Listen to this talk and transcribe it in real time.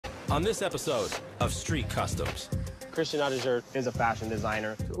On this episode of Street Customs. Audigier is a fashion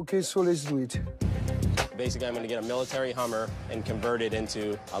designer. Okay, so let's do it. Basically, I'm going to get a military Hummer and convert it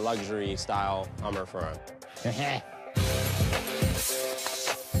into a luxury-style Hummer for him.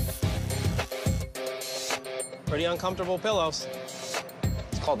 Pretty uncomfortable pillows.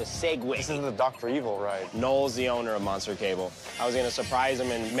 It's called a Segway. This isn't the Dr. Evil ride. Noel's the owner of Monster Cable. I was going to surprise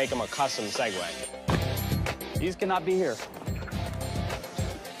him and make him a custom Segway. These cannot be here.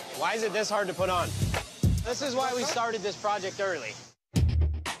 Why is it this hard to put on? This is why we started this project early.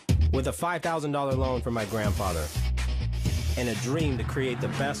 With a $5,000 loan from my grandfather and a dream to create the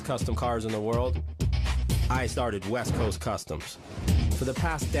best custom cars in the world, I started West Coast Customs. For the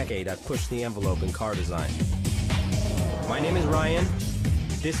past decade, I've pushed the envelope in car design. My name is Ryan.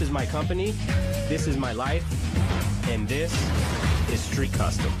 This is my company. This is my life. And this is Street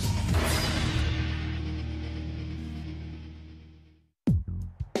Customs.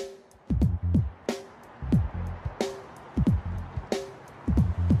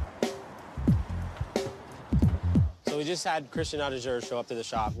 We just had Audigier show up to the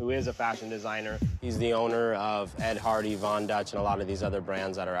shop, who is a fashion designer. He's the owner of Ed Hardy, Von Dutch, and a lot of these other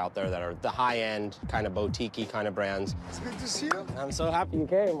brands that are out there that are the high-end, kind of boutique-y kind of brands. It's good to see you. I'm so happy you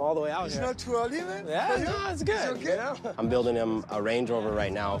came all the way out It's here. not too early, man. Yeah, no, it's good. It's okay. You know? I'm building him a Range Rover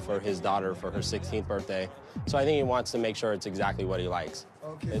right now for his daughter for her 16th birthday. So I think he wants to make sure it's exactly what he likes.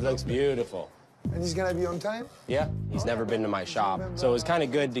 Okay. It looks beautiful. And he's gonna be on time? Yeah, he's never been to my shop. So it was kind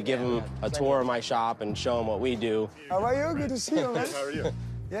of good to give him a tour of my shop and show him what we do. How are you? Good to see you, man. How are you?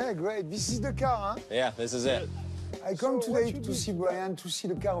 Yeah, great. This is the car, huh? Yeah, this is it. I come today to see Brian, to see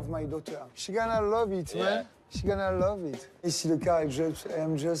the car of my daughter. She's gonna love it, Yeah. man. She's gonna love it. I see the car, I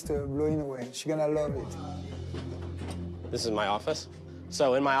am just blowing away. She's gonna love it. This is my office.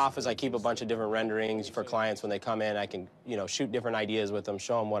 So in my office, I keep a bunch of different renderings for clients when they come in. I can, shoot different ideas with them,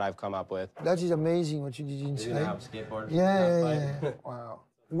 show them what I've come up with. That is amazing what you did inside. Skateboard. Yeah. Wow.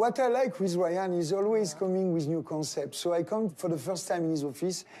 What I like with Ryan is always coming with new concepts. So I come for the first time in his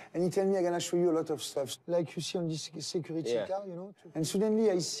office, and he tells me I'm gonna show you a lot of stuff. Like you see on this security car, And suddenly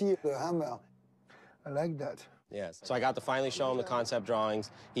I see the hammer. I like that. Yes. So I got to finally show him the concept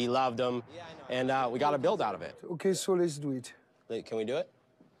drawings. He loved them, and we got a build out of it. Okay, so let's do it. Can we do it?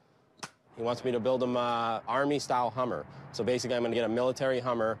 He wants me to build him a Army-style Hummer. So basically, I'm going to get a military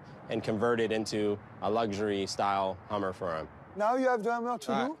Hummer and convert it into a luxury-style Hummer for him. Now you have the hammer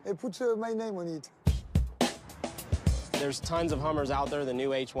to do, and put my name on it. There's tons of Hummers out there. The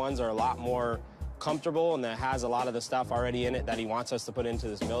new H1s are a lot more comfortable, and that has a lot of the stuff already in it that he wants us to put into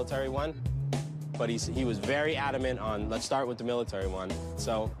this military one. But he was very adamant on, let's start with the military one.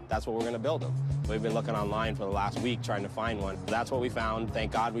 So that's what we're going to build him. We've been looking online for the last week trying to find one. That's what we found.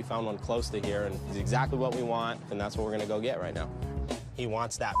 Thank God we found one close to here, and it's exactly what we want, and that's what we're going to go get right now. He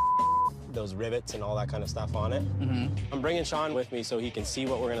wants those rivets and all that kind of stuff on it. I'm bringing Sean with me so he can see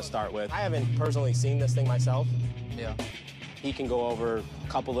what we're going to start with. I haven't personally seen this thing myself. Yeah. He can go over a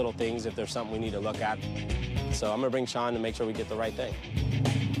couple little things if there's something we need to look at. So I'm going to bring Sean to make sure we get the right thing.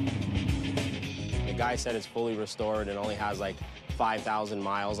 The guy said it's fully restored and only has like 5,000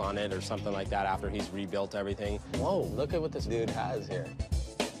 miles on it or something like that after he's rebuilt everything. Whoa, look at what this dude has here.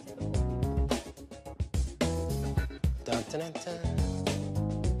 Dun, dun, dun,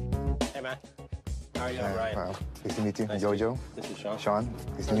 dun. Hey, man. How are you? I'm Ryan. Wow. Nice to meet you. Nice Jojo. This is Sean. Sean,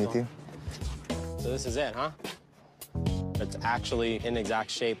 nice to meet you. So this is it, huh? It's actually in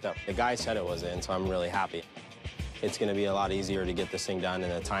exact shape that the guy said it was in, so I'm really happy. It's going to be a lot easier to get this thing done in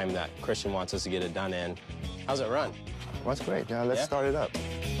the time that Christian wants us to get it done in. How's it run? Well, that's great. Yeah, let's start it up.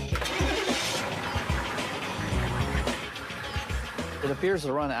 It appears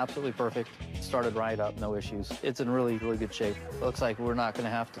to run absolutely perfect. Started right up, no issues. It's in really, really good shape. Looks like we're not going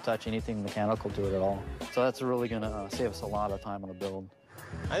to have to touch anything mechanical to it at all. So that's really going to save us a lot of time on the build.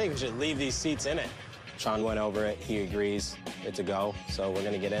 I think we should leave these seats in it. Sean went over it. He agrees. It's a go. So we're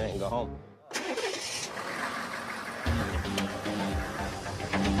going to get in it and go home.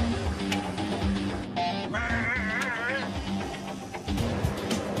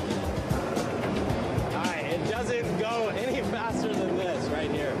 Doesn't go any faster than this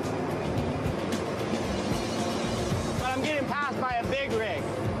right here. But I'm getting passed by a big rig.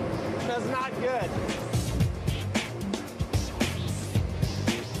 That's not good.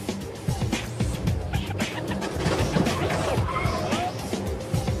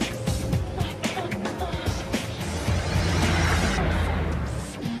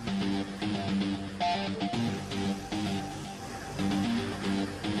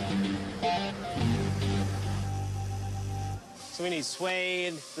 So we need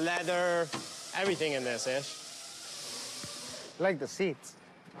suede, leather, everything in this ish. I like the seats.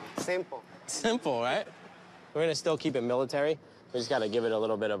 Simple. Simple, right? We're gonna still keep it military. We just gotta give it a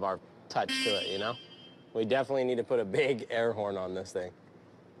little bit of our touch to it, you know? We definitely need to put a big air horn on this thing.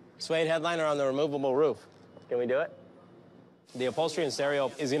 Suede headliner on the removable roof. Can we do it? The upholstery and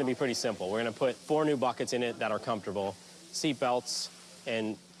stereo is gonna be pretty simple. We're gonna put 4 new buckets in it that are comfortable, seat belts,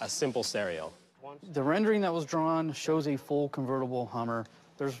 and a simple stereo. The rendering that was drawn shows a full convertible Hummer.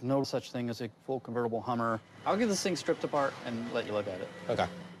 There's no such thing as a full convertible Hummer. I'll get this thing stripped apart and let you look at it. Okay.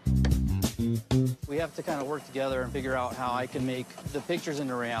 We have to kind of work together and figure out how I can make the pictures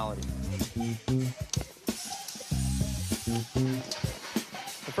into reality.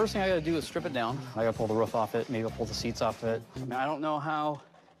 The first thing I gotta do is strip it down. I gotta pull the roof off it, maybe I'll pull the seats off it. I mean, I don't know how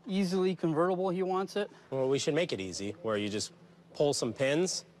easily convertible he wants it. Well, we should make it easy, where you just pull some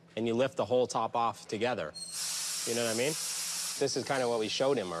pins and you lift the whole top off together. You know what I mean? This is kind of what we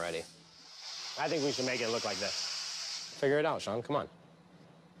showed him already. I think we should make it look like this. Figure it out, Sean, come on.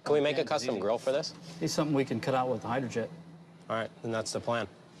 Can we make a custom grill for this? It's something we can cut out with the Hydrojet. All right, then that's the plan.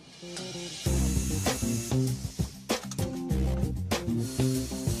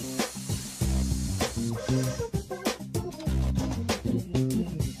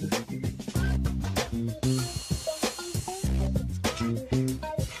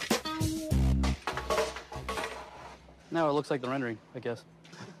 Now it looks like the rendering, I guess.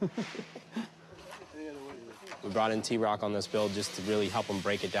 We brought in T-Rock on this build just to really help him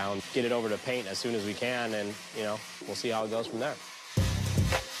break it down, get it over to paint as soon as we can, and, you know, we'll see how it goes from there.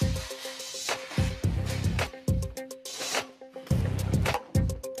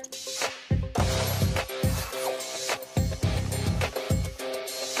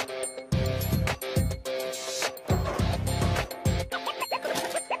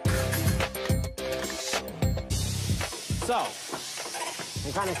 So,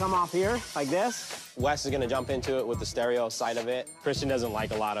 we kind of come off here like this. Wes is gonna jump into it with the stereo side of it. Christian doesn't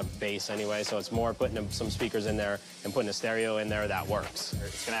like a lot of bass anyway, so it's more putting some speakers in there and putting a stereo in there that works.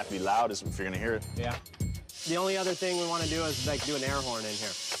 It's gonna have to be loud if you're gonna hear it. Yeah. The only other thing we wanna do is like do an air horn in here.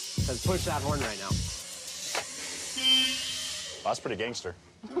 Let's push that horn right now. Well, that's pretty gangster.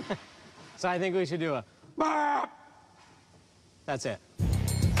 So I think we should do a BAP! That's it.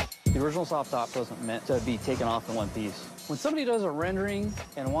 The original soft top wasn't meant to be taken off in one piece. When somebody does a rendering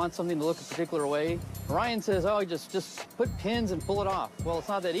and wants something to look a particular way, Ryan says, oh, just put pins and pull it off. Well, it's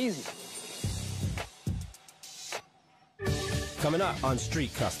not that easy. Coming up on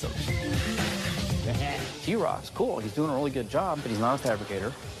Street Customs. T-Rock's cool. He's doing a really good job, but he's not a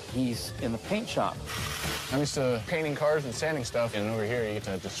fabricator. He's in the paint shop. I'm used to painting cars and sanding stuff, and over here you get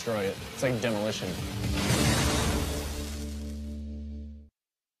to destroy it. It's like demolition.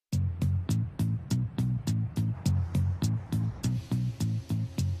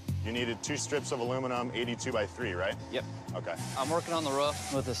 You needed 2 strips of aluminum, 82 by 3, right? Yep. Okay. I'm working on the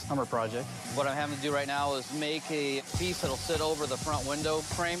roof with this Hummer project. What I'm having to do right now is make a piece that'll sit over the front window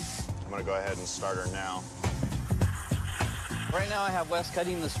frame. I'm gonna go ahead and start her now. Right now I have Wes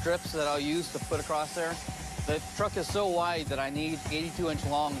cutting the strips that I'll use to put across there. The truck is so wide that I need 82-inch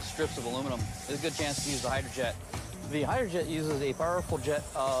long strips of aluminum. There's a good chance to use the Hydrojet. The Hydrojet uses a powerful jet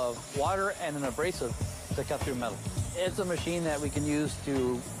of water and an abrasive to cut through metal. It's a machine that we can use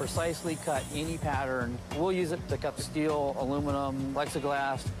to precisely cut any pattern. We'll use it to cut steel, aluminum,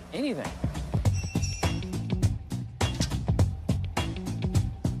 plexiglass, anything.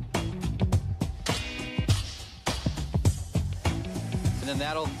 And then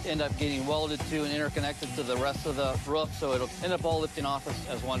that'll end up getting welded to and interconnected to the rest of the roof, so it'll end up all lifting off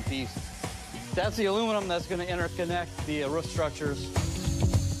as one piece. That's the aluminum that's going to interconnect the roof structures.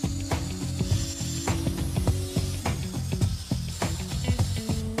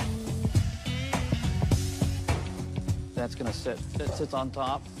 That's going to sit. It sits on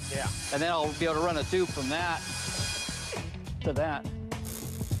top. Yeah. And then I'll be able to run a tube from that to that.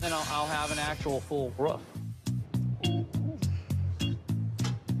 Then I'll have an actual full roof.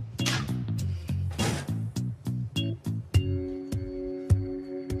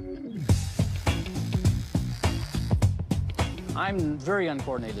 I'm very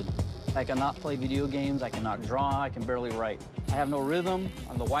uncoordinated. I cannot play video games, I cannot draw, I can barely write. I have no rhythm,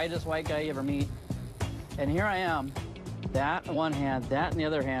 I'm the whitest white guy you ever meet. And here I am, that in one hand, that in the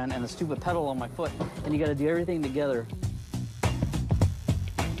other hand, and a stupid pedal on my foot, and you gotta do everything together.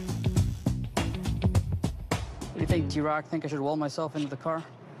 What do you think, T-Rock? Think I should weld myself into the car?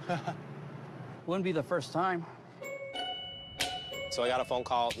 Wouldn't be the first time. So I got a phone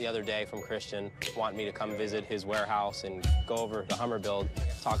call the other day from Christian wanting me to come visit his warehouse and go over the Hummer build,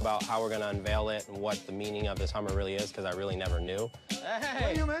 talk about how we're gonna unveil it and what the meaning of this Hummer really is, because I really never knew. Hey! What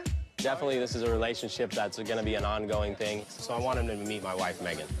are you, man? Definitely, this is a relationship that's going to be an ongoing thing. So I want him to meet my wife,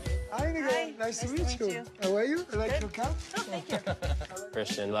 Megan. Hi, Nicole. Hi. Nice to meet you. How are you? I like your car. Oh, thank you.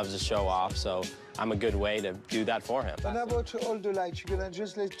 Christian loves to show off, so I'm a good way to do that for him. And about all the lights, you're gonna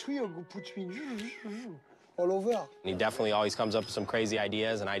just let three or put me all over. He definitely always comes up with some crazy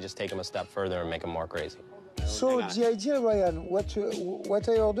ideas, and I just take him a step further and make him more crazy. So the idea, Ryan, what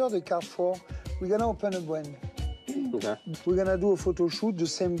I ordered the car for, we're gonna open a brand. Okay. We're gonna do a photo shoot the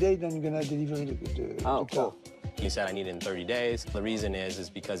same day, then you're gonna deliver the car. Cool. He said I need it in 30 days. The reason is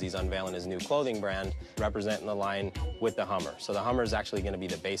because he's unveiling his new clothing brand, representing the line with the Hummer. So the Hummer is actually going to be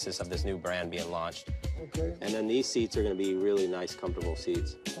the basis of this new brand being launched. Okay. And then these seats are going to be really nice, comfortable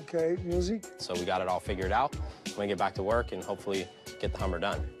seats. Okay, music? So we got it all figured out. We're going to get back to work and hopefully get the Hummer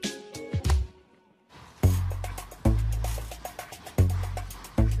done.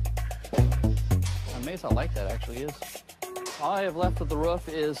 Amazed how light that actually is. All I have left with the roof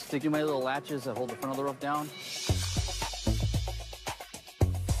is to do my little latches that hold the front of the roof down.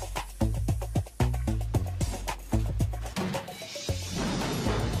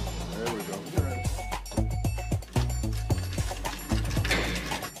 There we go.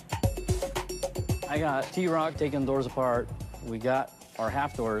 I got T-Rock taking doors apart. We got our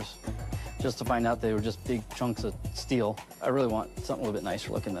half doors just to find out they were just big chunks of steel. I really want something a little bit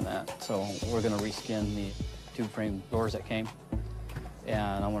nicer looking than that. So we're gonna reskin the tube frame doors that came.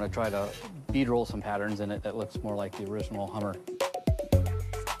 And I'm gonna try to bead roll some patterns in it that looks more like the original Hummer.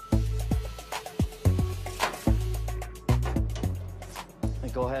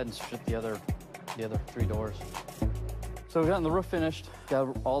 And go ahead and strip the other three doors. So we've gotten the roof finished,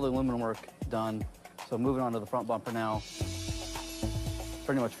 got all the aluminum work done. So moving on to the front bumper now.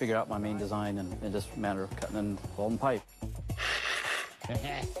 Pretty much figured out my main design, and it's just a matter of cutting and welding pipe.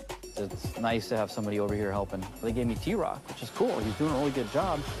 It's nice to have somebody over here helping. They gave me T-Rock, which is cool. He's doing a really good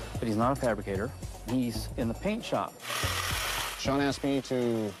job, but he's not a fabricator. He's in the paint shop. Sean asked me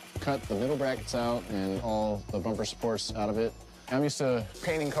to cut the middle brackets out and all the bumper supports out of it. I'm used to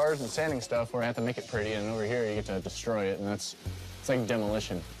painting cars and sanding stuff where I have to make it pretty, and over here you get to destroy it, and it's like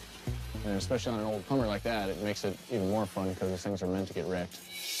demolition. And especially on an old Hummer like that, it makes it even more fun because these things are meant to get wrecked.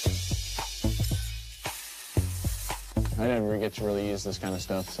 I never get to really use this kind of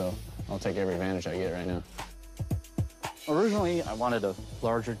stuff, so I'll take every advantage I get right now. Originally, I wanted a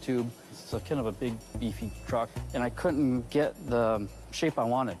larger tube. It's a kind of a big, beefy truck, and I couldn't get the shape I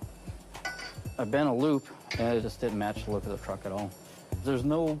wanted. I bent a loop, and it just didn't match the look of the truck at all. There's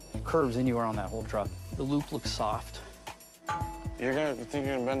no curves anywhere on that whole truck. The loop looks soft. You think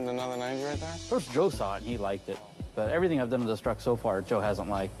you're gonna bend another 90 right there? First, Joe saw it, and he liked it. But everything I've done to this truck so far, Joe hasn't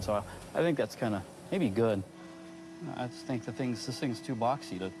liked. So I think that's kind of maybe good. I just think this thing's too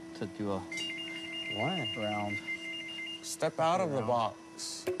boxy to do a round. Step out of the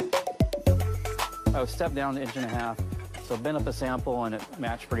box. I stepped down an 1.5 inches, so bent up a sample, and it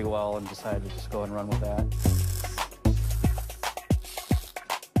matched pretty well, and decided to just go ahead and run with that.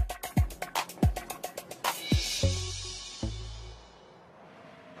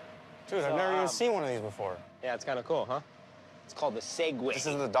 Dude, I've never even seen one of these before. Yeah, it's kind of cool, huh? It's called the Segway. This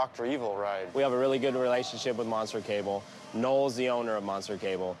is the Dr. Evil ride. We have a really good relationship with Monster Cable. Noel's the owner of Monster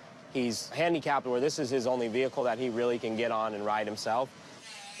Cable. He's handicapped where this is his only vehicle that he really can get on and ride himself.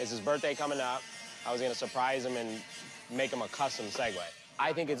 It's his birthday coming up. I was gonna surprise him and make him a custom Segway.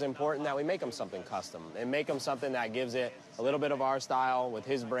 I think it's important that we make him something custom and make him something that gives it a little bit of our style with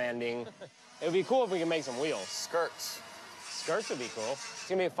his branding. It would be cool if we could make some wheels. Skirts. Skirts would be cool. It's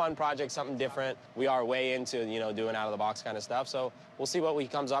gonna be a fun project, something different. We are way into, doing out-of-the-box kind of stuff, so we'll see what he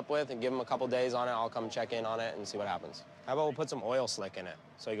comes up with and give him a couple days on it. I'll come check in on it and see what happens. How about we'll put some oil slick in it,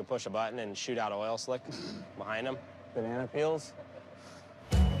 so you can push a button and shoot out oil slick behind him. Banana peels.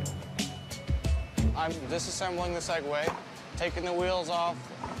 I'm disassembling the Segway, taking the wheels off.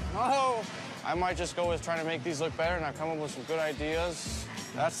 Oh, I might just go with trying to make these look better, and I've come up with some good ideas.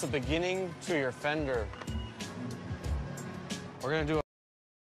 That's the beginning to your fender. We're gonna do a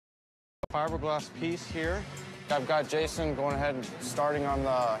fiberglass piece here. I've got Jason going ahead and starting on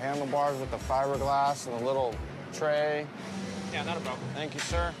the handlebars with the fiberglass and the little tray. Yeah, not a problem. Thank you,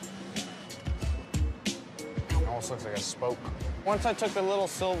 sir. Almost looks like a spoke. Once I took the little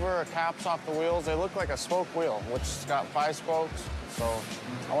silver caps off the wheels, they look like a spoke wheel, which has got 5 spokes. So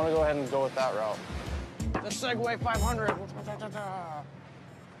I want to go ahead and go with that route. The Segway 500.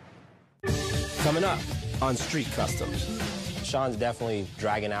 Coming up on Street Customs. Sean's definitely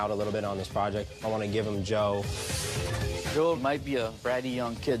dragging out a little bit on this project. I want to give him Joe. Joe might be a bratty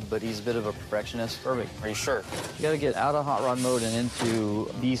young kid, but he's a bit of a perfectionist. Perfect. Are you sure? You gotta get out of hot rod mode and into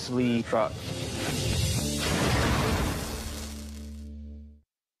beastly truck.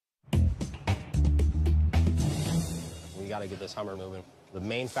 this Hummer moving. The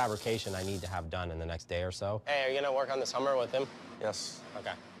main fabrication I need to have done in the next day or so. Hey, are you gonna work on this Hummer with him? Yes.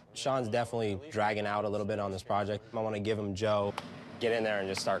 Okay. Sean's definitely dragging out a little bit on this project. I want to give him Joe, get in there and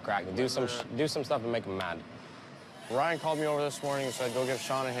just start cracking. Do some stuff and make him mad. Ryan called me over this morning and said, go give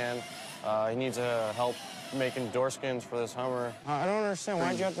Sean a hand. He needs help making door skins for this Hummer. I don't understand.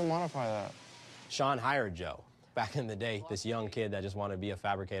 Why'd you have to modify that? Sean hired Joe. Back in the day, this young kid that just wanted to be a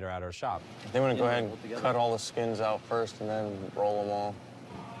fabricator at our shop. They want to go ahead and cut all the skins out first and then roll them all.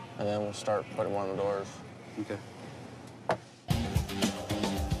 And then we'll start putting them on the doors. Okay.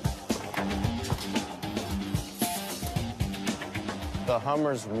 The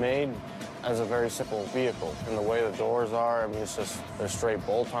Hummer's made as a very simple vehicle. And the way the doors are, I mean, it's just, they're straight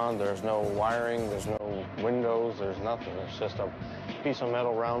bolt-on. There's no wiring, there's no windows, there's nothing. It's just a piece of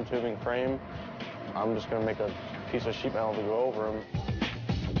metal round tubing frame. I'm just gonna make a piece of sheet metal to go over them.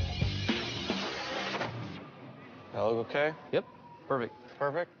 That look okay? Yep, perfect.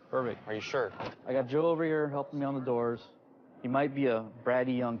 Perfect? Perfect. Are you sure? I got Joe over here helping me on the doors. He might be a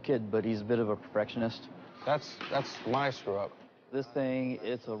bratty young kid, but he's a bit of a perfectionist. That's my screw up. This thing,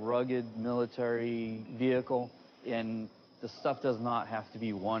 it's a rugged military vehicle, and the stuff does not have to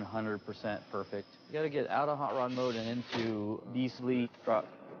be 100% perfect. You gotta get out of hot rod mode and into beastly truck.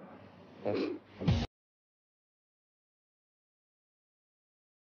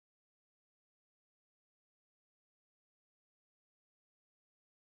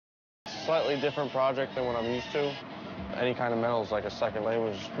 Slightly different project than what I'm used to. Any kind of metal is like a second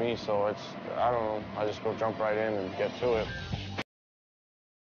language to me, so it's, I don't know, I just go jump right in and get to it.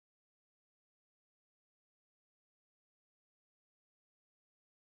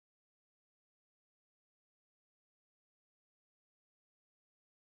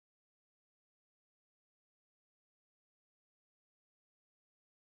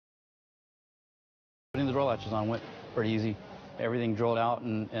 Putting the door latches on went pretty easy. Everything drilled out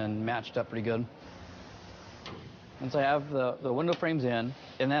and matched up pretty good. Once I have the window frames in,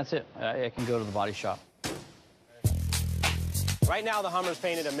 and that's it, I can go to the body shop. Right now, the Hummer's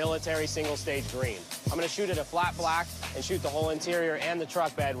painted a military single-stage green. I'm gonna shoot it a flat black and shoot the whole interior and the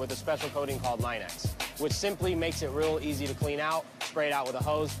truck bed with a special coating called Line-X, which simply makes it real easy to clean out, spray it out with a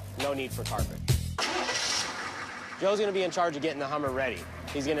hose, no need for carpet. Joe's gonna be in charge of getting the Hummer ready.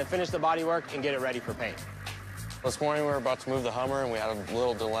 He's gonna finish the bodywork and get it ready for paint. This morning we were about to move the Hummer and we had a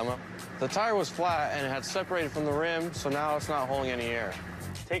little dilemma. The tire was flat and it had separated from the rim, so now it's not holding any air.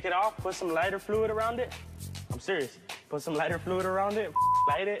 Take it off, put some lighter fluid around it. I'm serious. Put some lighter fluid around it,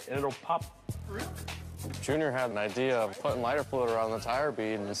 light it, and it'll pop. Junior had an idea of putting lighter fluid around the tire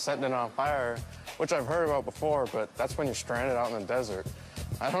bead and setting it on fire, which I've heard about before, but that's when you're stranded out in the desert.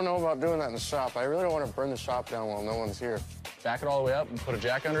 I don't know about doing that in the shop. I really don't want to burn the shop down while no one's here. Back it all the way up and put a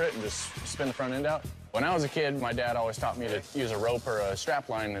jack under it and just spin the front end out. When I was a kid, my dad always taught me to use a rope or a strap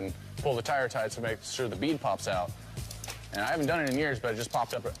line and pull the tire tight to make sure the bead pops out. And I haven't done it in years, but it just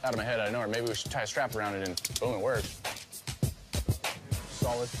popped up out of my head. I know, or maybe we should tie a strap around it and boom, it works.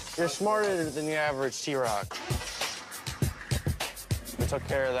 Solid. You're smarter than the average T-Rock. We took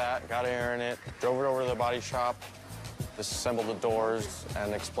care of that, got air in it, drove it over to the body shop, disassembled the doors,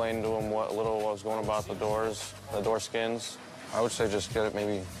 and explained to them what little was going about the doors, the door skins. I would say just get it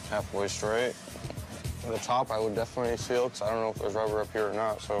maybe halfway straight. The top, I would definitely seal, because I don't know if there's rubber up here or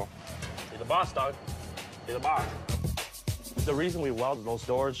not, so. You're the boss, dog. You're the boss. The reason we weld those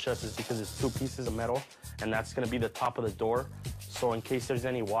doors just is because it's two pieces of metal, and that's gonna be the top of the door. So in case there's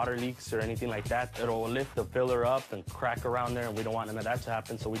any water leaks or anything like that, it'll lift the filler up and crack around there, and we don't want none of that to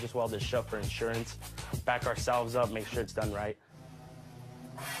happen, so we just weld this shut for insurance, back ourselves up, make sure it's done right.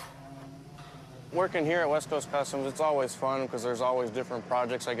 Working here at West Coast Customs, it's always fun because there's always different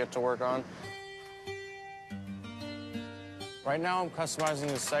projects I get to work on. Right now, I'm customizing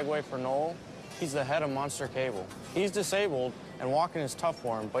the Segway for Noel. He's the head of Monster Cable. He's disabled, and walking is tough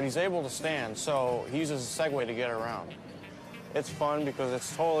for him, but he's able to stand, so he uses a Segway to get around. It's fun because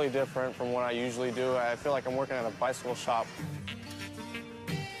it's totally different from what I usually do. I feel like I'm working at a bicycle shop.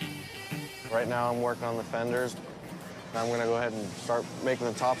 Right now, I'm working on the fenders. I'm gonna go ahead and start making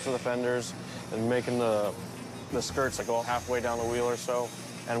the tops of the fenders and making the skirts that go halfway down the wheel or so,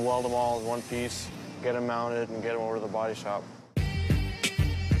 and weld them all in one piece, get them mounted, and get them over to the body shop.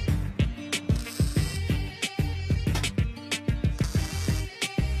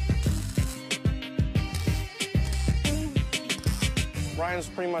 Ryan's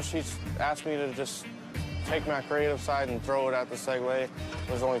pretty much, he's asked me to just take my creative side and throw it at the Segway.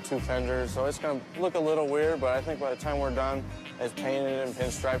 There's only two fenders, so it's gonna look a little weird, but I think by the time we're done, it's painted and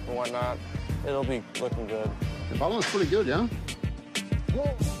pinstriped and whatnot, it'll be looking good. The balance pretty good, yeah?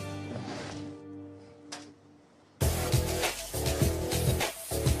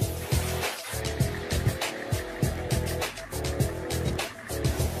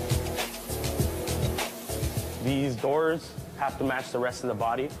 have to match the rest of the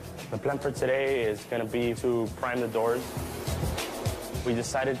body. The plan for today is going to be to prime the doors. We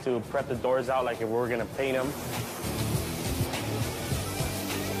decided to prep the doors out like if we were going to paint them.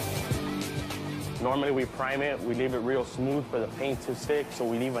 Normally we prime it, we leave it real smooth for the paint to stick, so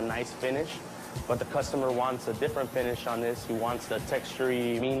we leave a nice finish. But the customer wants a different finish on this. He wants the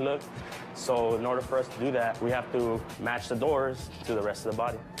textury, mean look. So in order for us to do that, we have to match the doors to the rest of the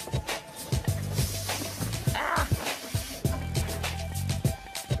body.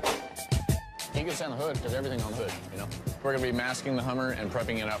 He gets on the hood because everything's on the hood, you know? We're going to be masking the Hummer and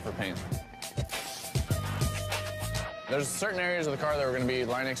prepping it out for paint. There's certain areas of the car that we're going to be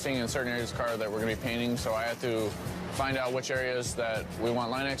Linexing and certain areas of the car that we're going to be painting, so I have to find out which areas that we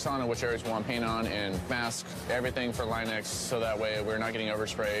want Linex on and which areas we want paint on and mask everything for Linex so that way we're not getting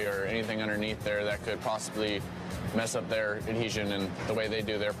overspray or anything underneath there that could possibly mess up their adhesion and the way they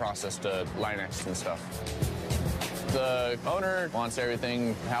do their process to Linex and stuff. The owner wants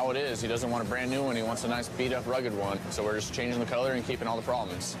everything how it is. He doesn't want a brand new one. He wants a nice beat-up, rugged one. So we're just changing the color and keeping all the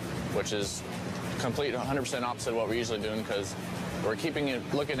problems, which is complete 100% opposite of what we're usually doing because we're keeping it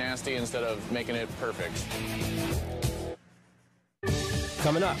looking nasty instead of making it perfect.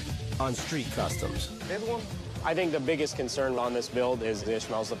 Coming up on Street Customs. I think the biggest concern on this build is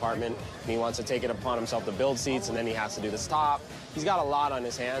Ishmael's department. He wants to take it upon himself to build seats, and then he has to do this top. He's got a lot on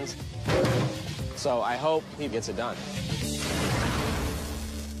his hands. So I hope he gets it done.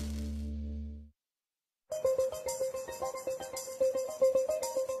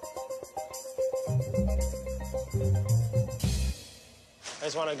 I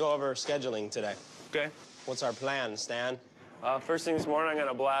just want to go over scheduling today. Okay. What's our plan, Stan? First thing this morning, I'm going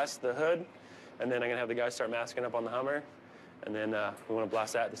to blast the hood, and then I'm going to have the guys start masking up on the Hummer, and then we want to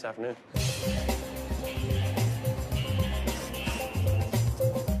blast that this afternoon.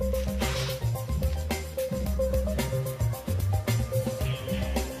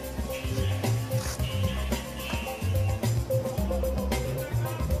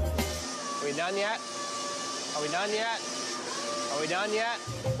 Are we done yet? Are we done yet? Are we done yet?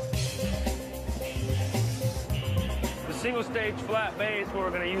 The single-stage flat base what we're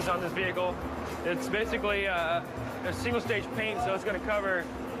going to use on this vehicle, it's basically a single-stage paint, so it's going to cover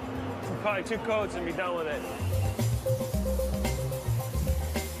probably 2 coats and be done with it.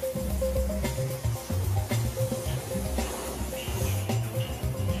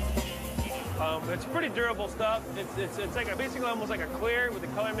 It's pretty durable stuff. It's like basically almost like a clear with the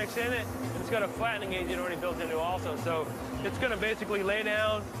color mix in it. It's got a flattening agent already built into it also, so it's going to basically lay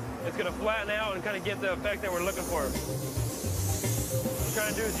down. It's going to flatten out and kind of get the effect that we're looking for. What we're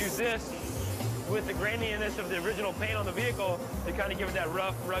trying to do is use this with the graininess of the original paint on the vehicle to kind of give it that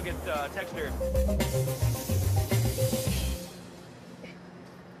rough, rugged texture.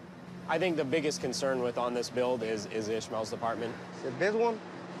 I think the biggest concern with on this build is Ishmael's department. This one,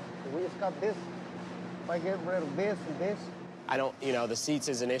 we just got this. If I get rid of this and this. I don't, the seats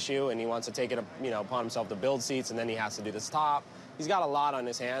is an issue, and he wants to take it, upon himself to build seats, and then he has to do this top. He's got a lot on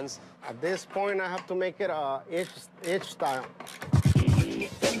his hands. At this point, I have to make it H style.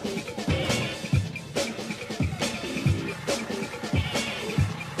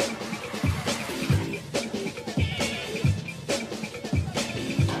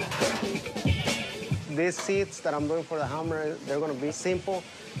 These seats that I'm doing for the Hummer, they're going to be simple.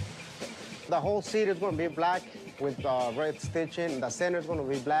 The whole seat is going to be black with red stitching. The center is going to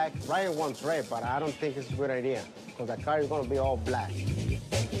be black. Ryan wants red, but I don't think it's a good idea because the car is going to be all black.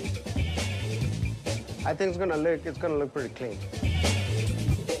 I think it's going to look pretty clean.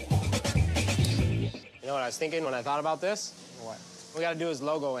 You know what I was thinking when I thought about this? What? We got to do his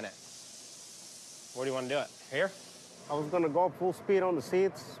logo in it. Where do you want to do it? Here? I was going to go full speed on the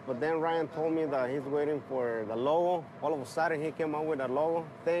seats, but then Ryan told me that he's waiting for the logo. All of a sudden, he came up with that logo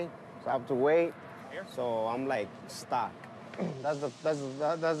thing, so I have to wait. Here? So I'm like stuck. That's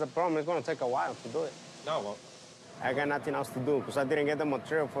the problem. It's going to take a while to do it. No, it won't. I got nothing else to do because I didn't get the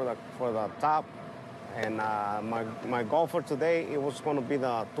material for the top. And my goal for today, it was going to be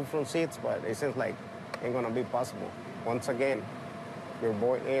the 2 front seats, but it seems like it ain't going to be possible. Once again, your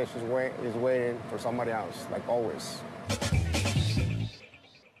boy Ash is waiting for somebody else, like always.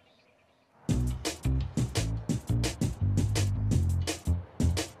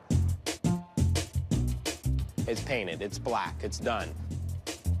 It's painted, it's black, it's done.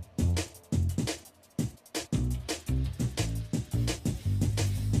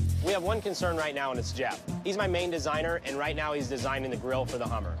 We have one concern right now, and it's Jeff. He's my main designer, and right now he's designing the grille for the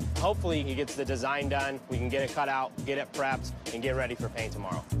Hummer. Hopefully he gets the design done, we can get it cut out, get it prepped, and get ready for paint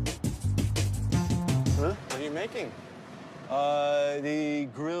tomorrow. Huh? What are you making? The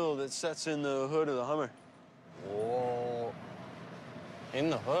grill that sets in the hood of the Hummer. Oh, In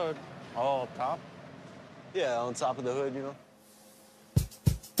the hood? Oh, up top? Yeah, on top of the hood, you know.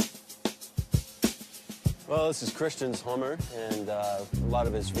 Well, this is Christian's Hummer, and a lot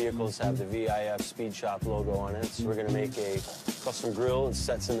of his vehicles have the VIF Speed Shop logo on it. So we're gonna make a custom grill. It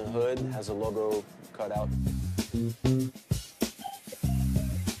sets in the hood, has a logo cut out.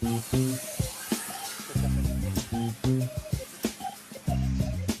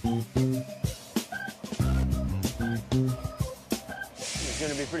 It's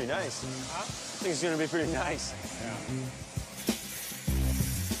gonna be pretty nice. Huh? I think it's gonna be pretty nice. Yeah.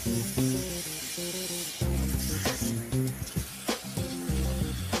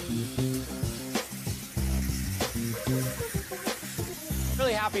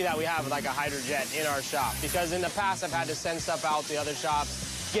 Really happy that we have like a hydrojet in our shop, because in the past I've had to send stuff out to other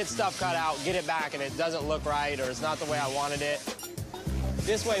shops, get stuff cut out, get it back, and it doesn't look right or it's not the way I wanted it.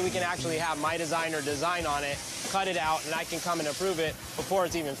 This way we can actually have my designer design on it, cut it out, and I can come and approve it before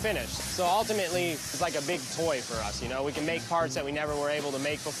it's even finished. So ultimately, it's like a big toy for us, you know? We can make parts that we never were able to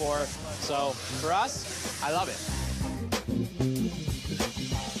make before. So for us, I love it.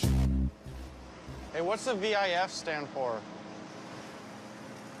 Hey, what's the VIF stand for?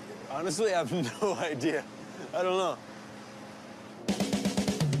 Honestly, I have no idea. I don't know.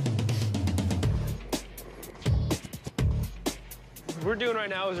 What we're doing right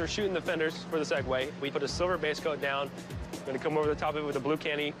now is we're shooting the fenders for the Segway. We put a silver base coat down. We're gonna come over the top of it with a blue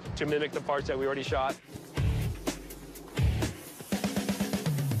candy to mimic the parts that we already shot.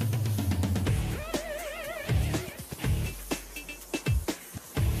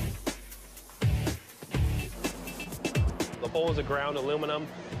 The pole is a ground aluminum,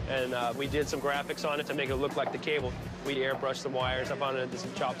 and we did some graphics on it to make it look like the cable. We airbrushed some wires up on it, did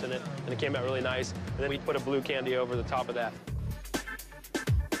some chops in it, and it came out really nice. And then we put a blue candy over the top of that.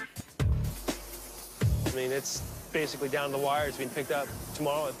 I mean, it's basically down to the wire. It's being picked up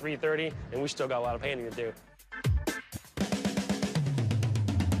tomorrow at 3:30, and we still got a lot of painting to do.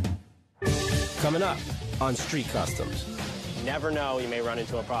 Coming up on Street Customs. You never know, you may run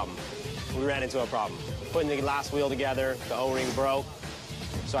into a problem. We ran into a problem. Putting the last wheel together, the O-ring broke.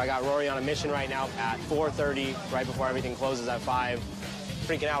 So I got Rory on a mission right now at 4:30, right before everything closes at 5.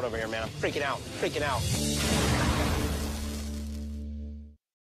 Freaking out over here, man. I'm freaking out, freaking out.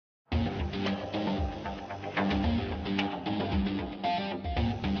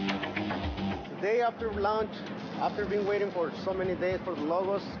 Day after launch, after being waiting for so many days for the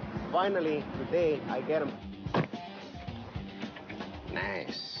logos, finally, today, I get them.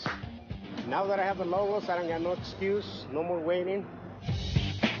 Nice. Now that I have the logos, I don't got no excuse, no more waiting.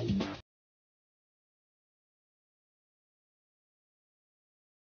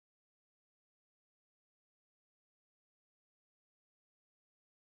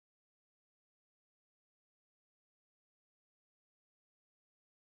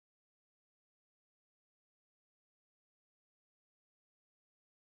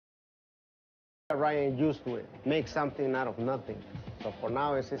 Ryan used to it, make something out of nothing. So for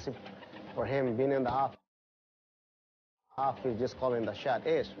now, it's easy for him being in the office, just calling the shot,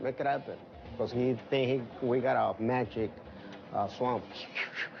 Ish, make it happen. Because he think we got a magic swamp.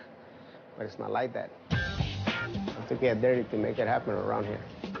 But it's not like that. You have to get dirty to make it happen around here.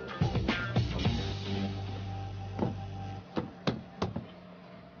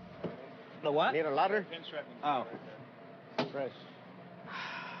 The what? Need a ladder? Oh. Fresh.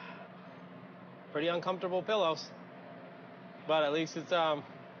 Pretty uncomfortable pillows. But at least it's in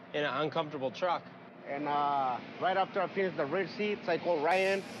an uncomfortable truck. And right after I finish the rear seats, I call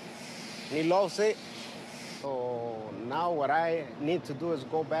Ryan, and he loves it. So now what I need to do is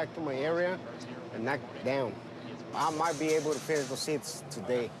go back to my area and knock it down. I might be able to finish the seats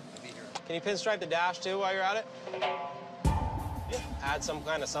today. Can you pinstripe the dash too while you're at it? Yeah. Add some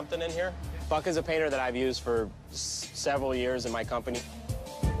kind of something in here. Buck is a painter that I've used for several years in my company.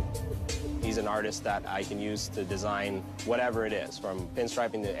 He's an artist that I can use to design whatever it is, from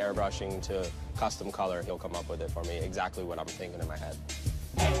pinstriping to airbrushing to custom color. He'll come up with it for me, exactly what I'm thinking in my head.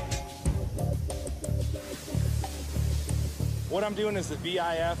 What I'm doing is the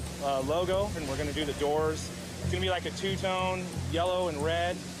VIF logo, and we're gonna do the doors. It's gonna be like a two-tone, yellow and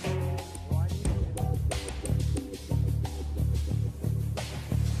red.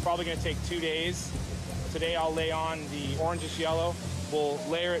 Probably gonna take 2 days. Today I'll lay on the orangish yellow. We'll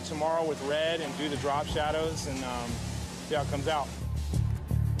layer it tomorrow with red and do the drop shadows and see how it comes out.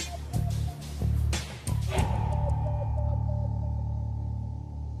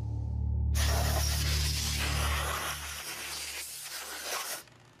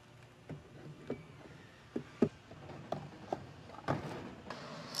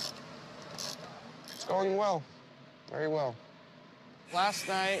 It's going well, very well. Last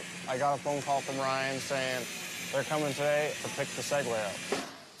night, I got a phone call from Ryan saying they're coming today to pick the Segway up.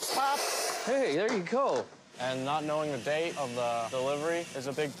 Pop! Hey, there you go. And not knowing the date of the delivery is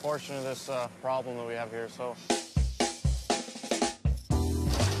a big portion of this problem that we have here, so.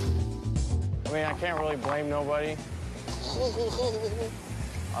 I mean, I can't really blame nobody.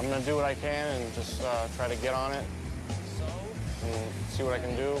 I'm gonna do what I can and just try to get on it and see what I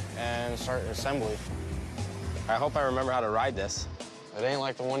can do and start assembly. I hope I remember how to ride this. It ain't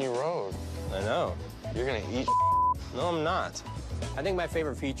like the one you rode. I know. You're gonna eat. No, I'm not. I think my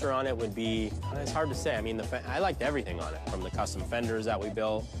favorite feature on it would be, it's hard to say. I mean, I liked everything on it, from the custom fenders that we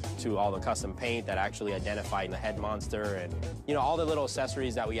built to all the custom paint that actually identified the head monster and, you know, all the little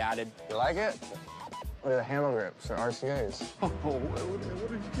accessories that we added. You like it? Look at the handle grips, they're RCAs. Oh, where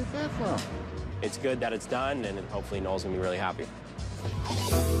did you get that from? It's good that it's done, and hopefully Noel's gonna be really happy.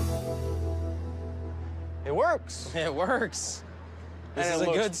 It works. It works. This And is it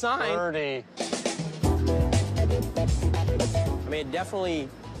a looks good sign. Dirty. I mean, it definitely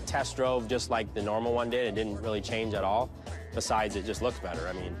test drove just like the normal one did. It didn't really change at all. Besides, it just looks better.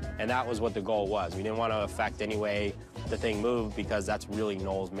 I mean, and that was what the goal was. We didn't want to affect any way the thing moved because that's really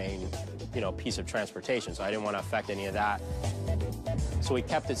Noel's main, you know, piece of transportation. So I didn't want to affect any of that. So we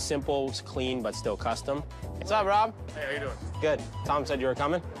kept it simple, clean, but still custom. What's up, Rob? Hey, how you doing? Good. Tom said you were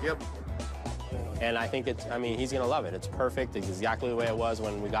coming? Yep. And I think I mean, he's gonna love it. It's perfect. It's exactly the way it was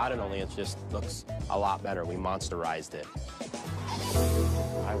when we got it, only it just looks a lot better. We monsterized it.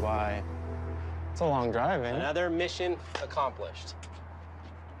 Bye-bye. It's a long drive, ain't it? Another mission accomplished.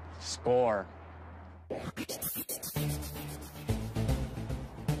 Score.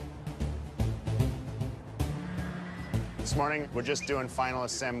 This morning, we're just doing final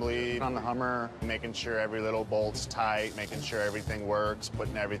assembly on the Hummer, making sure every little bolt's tight, making sure everything works,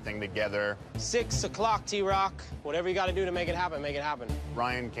 putting everything together. 6 o'clock, T-Rock. Whatever you gotta do to make it happen, make it happen.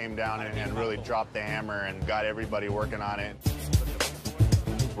 Ryan came down and really dropped the hammer and got everybody working on it.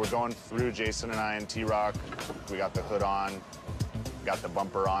 We're going through, Jason and I and T-Rock. We got the hood on, got the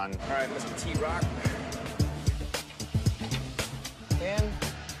bumper on. All right, Mr. T-Rock. In.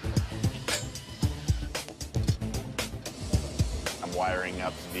 I'm wiring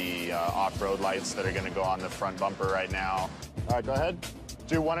up the off-road lights that are gonna go on the front bumper right now. All right, go ahead.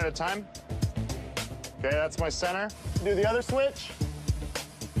 Do one at a time. Okay, that's my center. Do the other switch.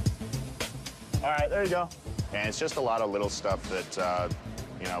 All right, there you go. And it's just a lot of little stuff that,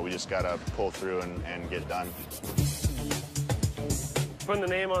 you know, we just gotta pull through and get done. Putting the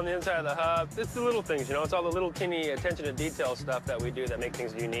name on the inside of the hub, it's the little things, you know, it's all the little teeny attention to detail stuff that we do that make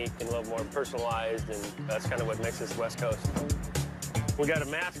things unique and a little more personalized, and that's kind of what makes us West Coast. We got a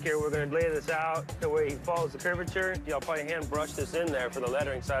mask here. We're going to lay this out the way he follows the curvature. I'll probably hand brush this in there for the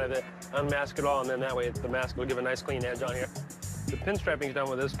lettering side of it, unmask it all, and then that way the mask will give a nice clean edge on here. The pinstriping is done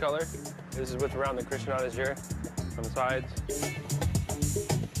with this color. This is what's around the Christian Audigier from the sides.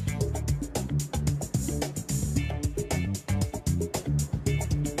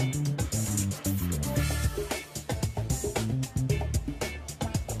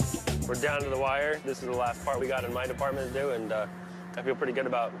 We're down to the wire. This is the last part we got in my department to do, and I feel pretty good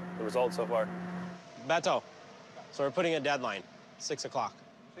about the results so far. Beto, so we're putting a deadline, 6 o'clock,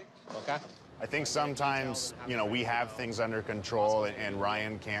 okay? I think sometimes, you know, we have things under control and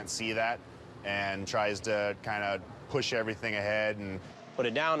Ryan can't see that and tries to kind of push everything ahead and... Put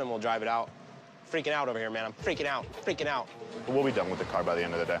it down and we'll drive it out. Freaking out over here, man. I'm freaking out, freaking out. We'll be done with the car by the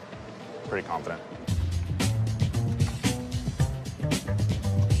end of the day. Pretty confident.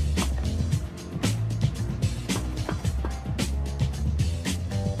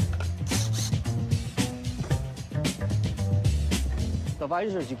 The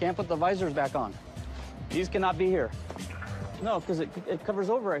visors, you can't put the visors back on. These cannot be here. No, because it covers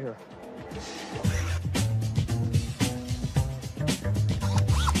over right here.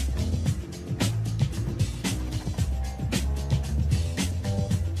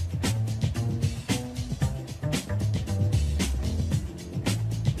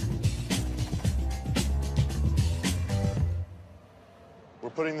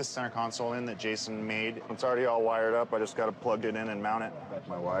 Putting the center console in that Jason made. It's already all wired up. I just got to plug it in and mount it.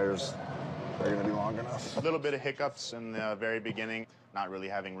 My wires are going to be long enough. A little bit of hiccups in the very beginning, not really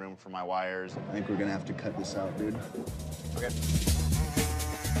having room for my wires. I think we're going to have to cut this out, dude. Okay.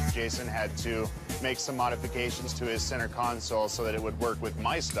 Jason had to make some modifications to his center console so that it would work with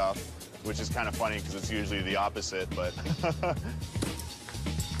my stuff, which is kind of funny because it's usually the opposite, but...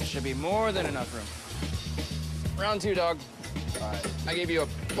 There should be more than enough room. Round 2, dog. All right. I gave you a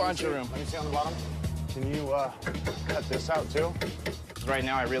bunch of room. Let me see on the bottom. Can you cut this out too? Right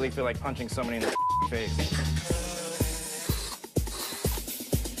now, I really feel like punching somebody in the face.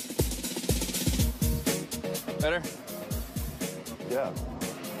 Better? Yeah.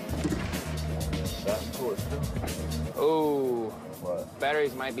 That and torch, too. Oh. What?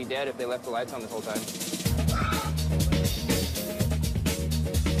 Batteries might be dead if they left the lights on this whole time.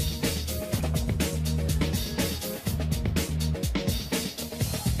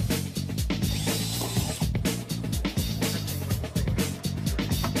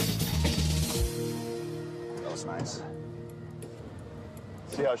 That was nice.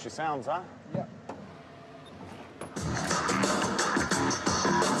 See how she sounds, huh? Yeah.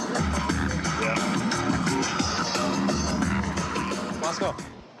 Moscow,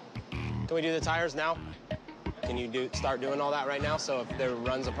 can we do the tires now? Can you start doing all that right now? So if there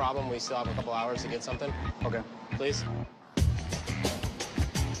runs a problem, we still have a couple hours to get something? Okay. Please.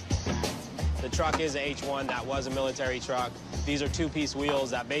 The truck is a H1. That was a military truck. These are two-piece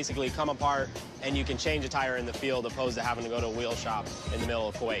wheels that basically come apart, and you can change a tire in the field opposed to having to go to a wheel shop in the middle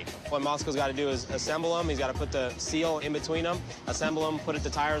of Kuwait. What Moscow's got to do is assemble them. He's got to put the seal in between them, assemble them, put the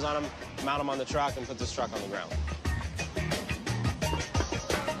tires on them, mount them on the truck, and put this truck on the ground.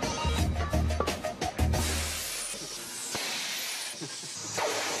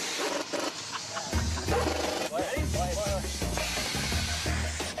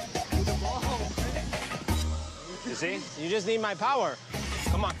 You see? You just need my power.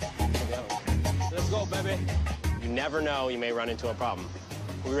 Come on. Let's go, baby. You never know, you may run into a problem.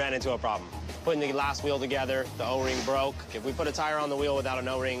 We ran into a problem. Putting the last wheel together, the O-ring broke. If we put a tire on the wheel without an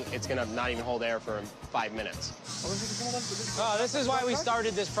O-ring, it's gonna not even hold air for 5 minutes. Oh, this is why we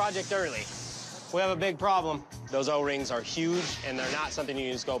started this project early. We have a big problem. Those O-rings are huge, and they're not something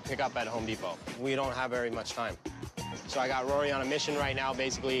you just go pick up at Home Depot. We don't have very much time. So I got Rory on a mission right now,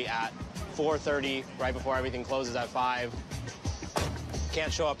 basically at 4:30, right before everything closes at 5.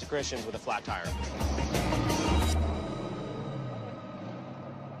 Can't show up to Christians with a flat tire.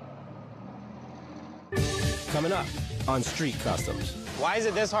 Coming up on Street Customs. Why is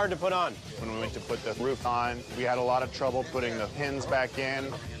it this hard to put on? When we went to put the roof on, we had a lot of trouble putting the pins back in.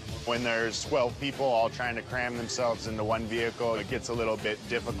 When there's 12 people all trying to cram themselves into one vehicle, it gets a little bit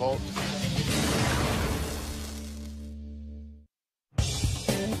difficult.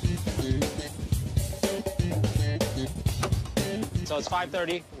 So it's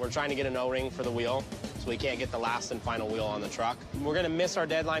 5:30. We're trying to get an O-ring for the wheel, so we can't get the last and final wheel on the truck. We're gonna miss our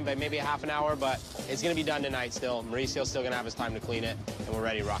deadline by maybe a half an hour, but it's gonna be done tonight still. Mauricio's still gonna have his time to clean it, and we're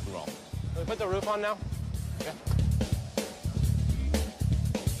ready to rock and roll. Can we put the roof on now? Okay.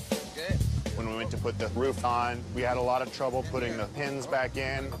 Good. When we went to put the roof on, we had a lot of trouble putting the pins back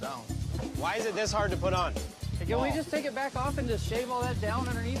in. Why is it this hard to put on? Hey, can we just take it back off and just shave all that down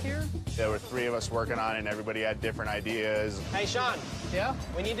underneath here? There were 3 of us working on it, and everybody had different ideas. Hey, Sean. Yeah?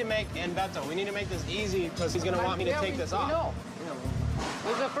 We need to make, and Vette, we need to make this easy because he's gonna want me to take this off. No.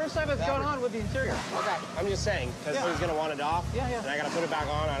 This is the first time it's gone on with the interior. Okay. I'm just saying, because he's gonna want it off. Yeah, yeah. And I gotta put it back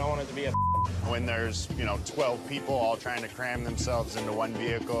on. I don't want it to be a... When there's, 12 people all trying to cram themselves into one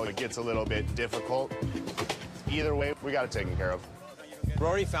vehicle, it gets a little bit difficult. Either way, we got it taken care of.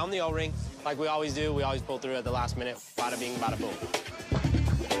 Rory found the O-ring. Like we always do, we always pull through at the last minute. Bada bing, bada boom.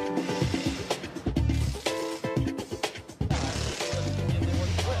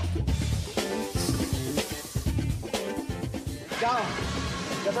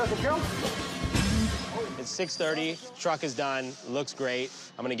 It's 6:30, truck is done, looks great.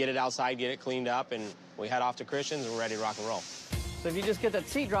 I'm gonna get it outside, get it cleaned up, and we head off to Christians, and we're ready to rock and roll. So if you just get that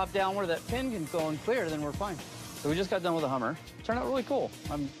seat dropped down where that pin can go and clear, then we're fine. So we just got done with a Hummer. It turned out really cool.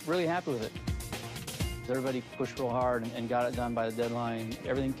 I'm really happy with it. Everybody pushed real hard and got it done by the deadline.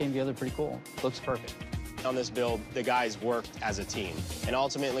 Everything came together pretty cool. Looks perfect. On this build, the guys worked as a team. And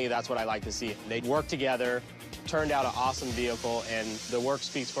ultimately, that's what I like to see. They worked together, turned out an awesome vehicle, and the work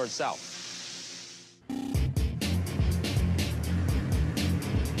speaks for itself.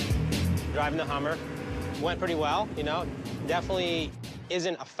 Driving the Hummer went pretty well, Definitely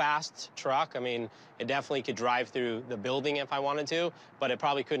isn't a fast truck. I mean, it definitely could drive through the building if I wanted to, but it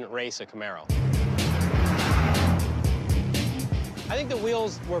probably couldn't race a Camaro. I think the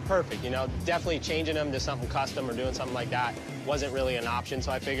wheels were perfect, Definitely changing them to something custom or doing something like that wasn't really an option,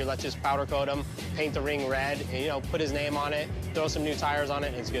 so I figured let's just powder coat them, paint the ring red, and, put his name on it, throw some new tires on it,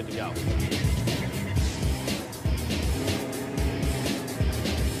 and it's good to go.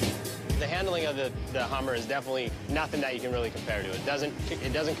 The handling of the Hummer is definitely nothing that you can really compare to. It doesn't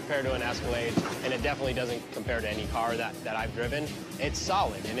compare to an Escalade, and it definitely doesn't compare to any car that I've driven. It's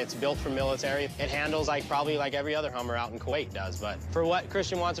solid, and it's built for military. It handles probably like every other Hummer out in Kuwait does, but for what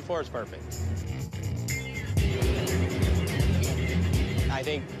Christian wants it for, it's perfect. I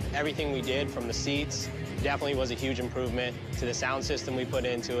think everything we did, from the seats definitely was a huge improvement to the sound system we put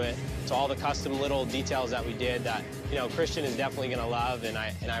into it, to all the custom little details that we did that, you know, Christian is definitely going to love, and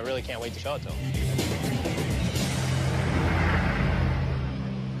I really can't wait to show it to him.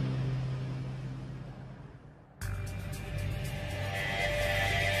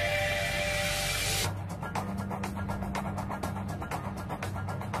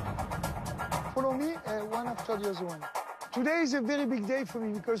 Follow me, one after the other one. Today is a very big day for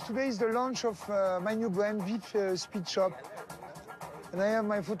me because today is the launch of my new brand, Vette Speed Shop. And I have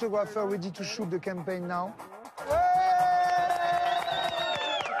my photographer ready to shoot the campaign now.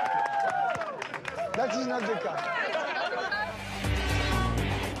 That is not the car.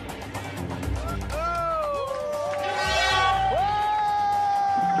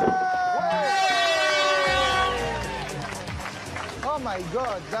 Oh my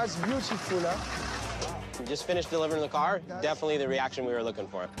God, that's beautiful, huh? Just finished delivering the car. Definitely the reaction we were looking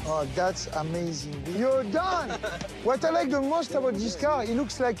for. Oh, that's amazing. You're done! What I like the most about this car, it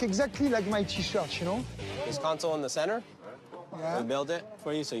looks like exactly like my T-shirt, you know? This console in the center, yeah. We built it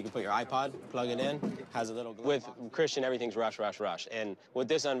for you so you can put your iPod, plug it in. Has a little... With Christian, everything's rush, rush, rush. And with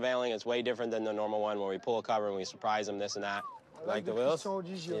this unveiling, it's way different than the normal one where we pull a cover and we surprise them, this and that. Like the wheels?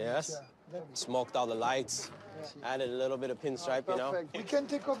 Audigier, yes. Yeah. Smoked all the lights. Added a little bit of pinstripe, you know. We can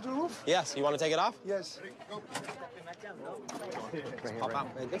take off the roof? Yes. You want to take it off? Yes. Pop out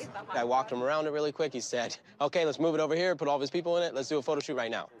like this. I walked him around it really quick. He said, okay, let's move it over here, put all of his people in it. Let's do a photo shoot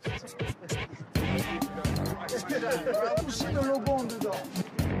right now.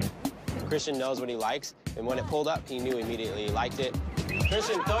 Christian knows what he likes, and when it pulled up, he knew immediately he liked it.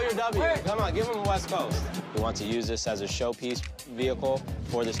 Christian, throw your W. Come on, give him a West Coast. He wants to use this as a showpiece vehicle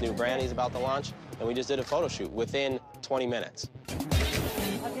for this new brand he's about to launch, and we just did a photo shoot within 20 minutes.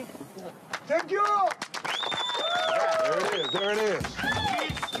 Thank you! There it is, there it is.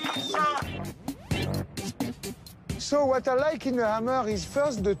 So what I like in the Hammer is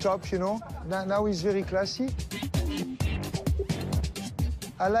first the top, you know. Now it's very classy.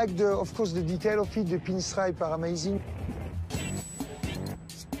 I like, of course, the detail of it. The pinstripe are amazing.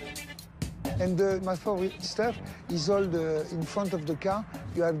 And my favorite stuff is all in front of the car.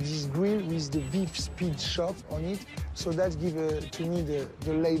 You have this grill with the Vette Speed Shop on it. So that gives, to me,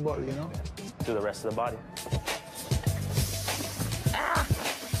 the label, you know. Do the rest of the body.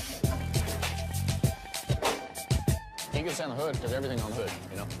 You can sand the hood because everything's on the hood,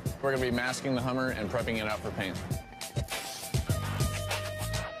 you know. We're going to be masking the Hummer and prepping it out for paint.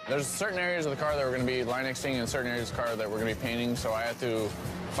 There's certain areas of the car that we're going to be Linexing and certain areas of the car that we're going to be painting, so I have to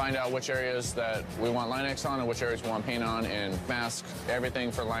find out which areas that we want Linex on and which areas we want paint on and mask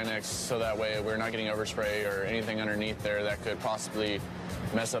everything for Linex so that way we're not getting overspray or anything underneath there that could possibly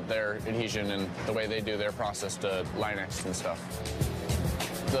mess up their adhesion and the way they do their process to Linex and stuff.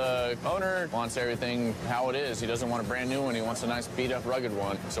 The owner wants everything how it is. He doesn't want a brand new one. He wants a nice beat-up, rugged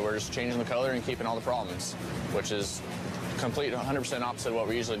one. So we're just changing the color and keeping all the problems, which is complete 100% opposite of what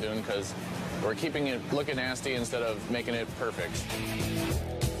we're usually doing because we're keeping it looking nasty instead of making it perfect.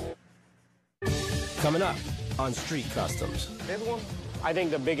 Coming up on Street Customs. I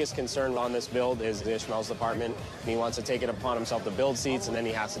think the biggest concern on this build is Ishmael's department. He wants to take it upon himself to build seats, and then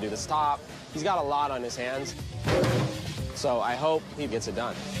he has to do the stop. He's got a lot on his hands. So I hope he gets it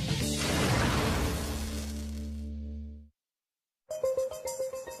done.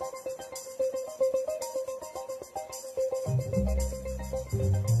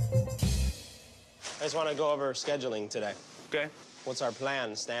 I just want to go over scheduling today. Okay. What's our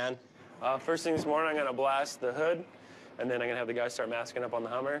plan, Stan? First thing this morning, I'm going to blast the hood, and then I'm going to have the guys start masking up on the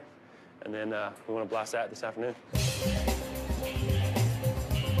Hummer, and then we want to blast that this afternoon.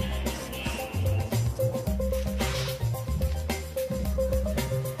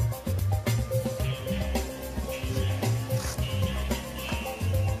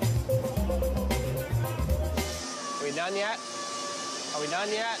 Are we done yet? Are we done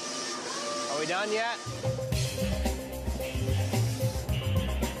yet? Are we done yet?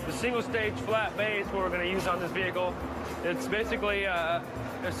 The single-stage flat base what we're going to use on this vehicle, it's basically a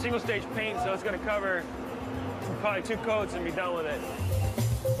single-stage paint, so it's going to cover probably 2 coats and be done with it.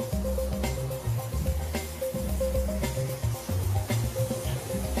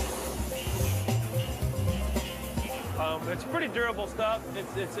 It's pretty durable stuff.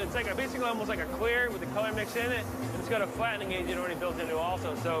 It's like basically almost like a clear with the color mix in it. And it's got a flattening agent already built into it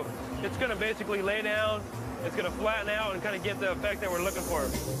also. So it's going to basically lay down, it's going to flatten out and kind of get the effect that we're looking for.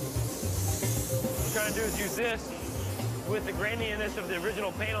 What we're trying to do is use this with the graininess of the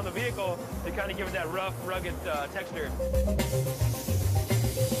original paint on the vehicle to kind of give it that rough, rugged texture.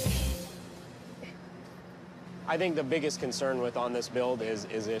 I think the biggest concern on this build is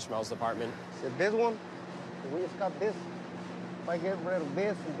Ishmael's department. This one, We just got this. If I get rid of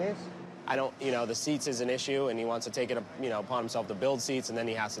this and this. I don't, you know, the seats is an issue, and he wants to take it, you know, upon himself to build seats, and then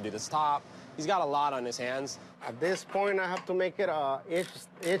he has to do this top. He's got a lot on his hands. At this point, I have to make it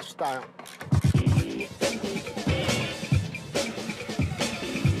H style.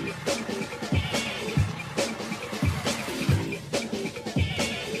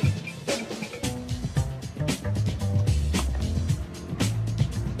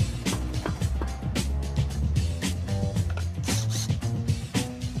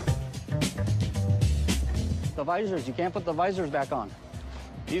 The visors, you can't put the visors back on.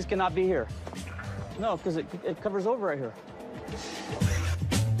 These cannot be here. No, because it covers over right here.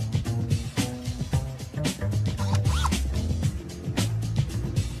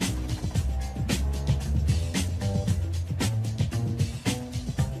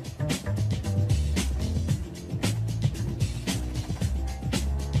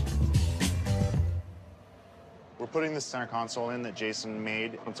 We're putting the center console in that Jason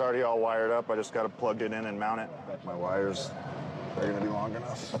made. It's already all wired up. I just got to plug it in and mount it. My wires, they're gonna be long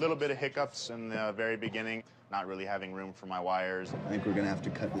enough. A little bit of hiccups in the very beginning, not really having room for my wires. I think we're gonna have to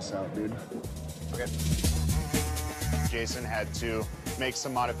cut this out, dude. Okay. Jason had to make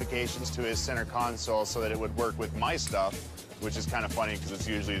some modifications to his center console so that it would work with my stuff, which is kind of funny because it's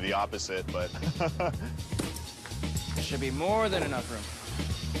usually the opposite, but... Should be more than enough room.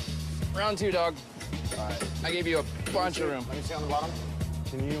 Round 2, dog. All right. I gave you a bunch of room. Let me see on the bottom.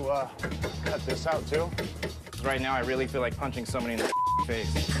 Can you cut this out too? Right now, I really feel like punching somebody in the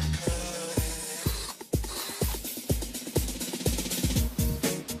face.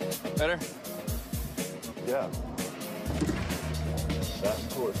 Better? Yeah. That,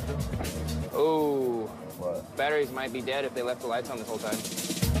 of course. Oh. What? Batteries might be dead if they left the lights on this whole time.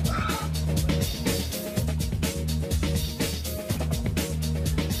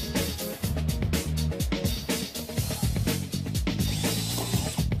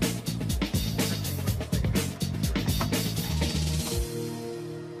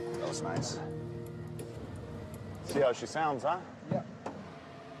 Nice. See how she sounds, huh? Yeah.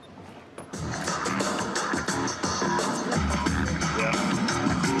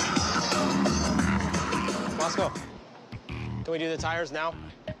 Moscow, can we do the tires now?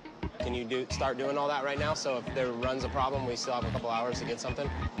 Can you start doing all that right now? So if there runs a problem, we still have a couple hours to get something?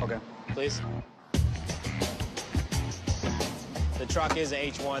 Okay. Please? The truck is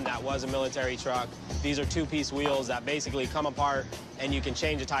a H1. That was a military truck. These are two-piece wheels that basically come apart, and you can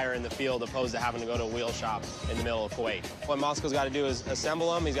change a tire in the field opposed to having to go to a wheel shop in the middle of Kuwait. What Moscow's got to do is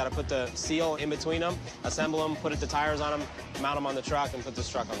assemble them. He's got to put the seal in between them, assemble them, put the tires on them, mount them on the truck, and put this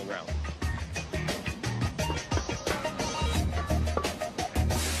truck on the ground.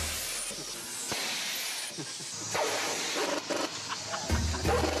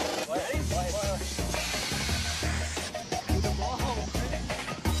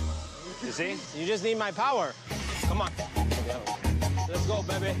 You see? You just need my power. Come on. Let's go,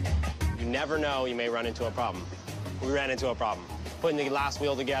 baby. You never know, you may run into a problem. We ran into a problem. Putting the last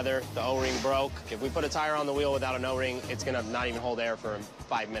wheel together, the O-ring broke. If we put a tire on the wheel without an O-ring, it's gonna not even hold air for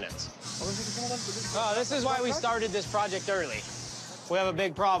 5 minutes. Oh, this is why we started this project early. We have a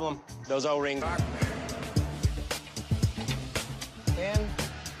big problem. Those O-rings. And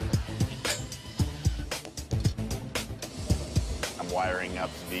Wiring up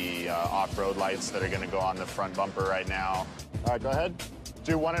the off-road lights that are going to go on the front bumper right now. All right, go ahead.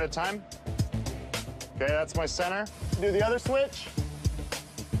 Do one at a time. Okay, that's my center. Do the other switch.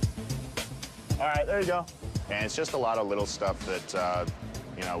 All right, there you go. And it's just a lot of little stuff that,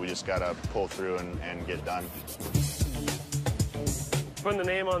 you know, we just got to pull through and get done. Putting the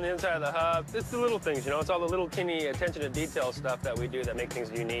name on the inside of the hub, it's the little things, you know, it's all the little teeny attention to detail stuff that we do that make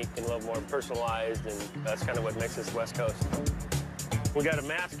things unique and a little more personalized, and that's kind of what makes this West Coast. We got a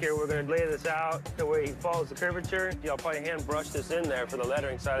mask here. We're going to lay this out the way he follows the curvature. I'll probably hand brush this in there for the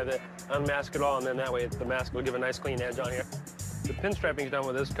lettering side of it, unmask it all, and then that way the mask will give a nice clean edge on here. The pinstriping is done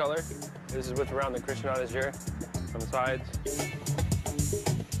with this color. This is with around the Christian Audigier on the sides.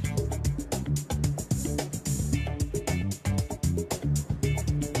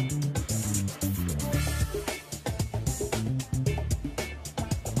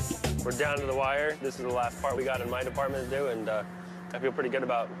 We're down to the wire. This is the last part we got in my department to do, and I feel pretty good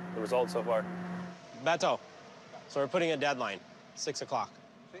about the results so far. Beto, so we're putting a deadline, 6 o'clock.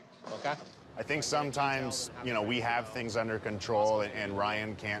 Okay? I think sometimes, you know, we have things under control and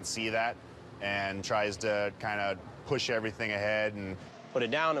Ryan can't see that and tries to kind of push everything ahead and... Put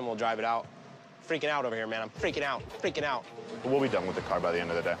it down and we'll drive it out. Freaking out over here, man. I'm freaking out, freaking out. We'll be done with the car by the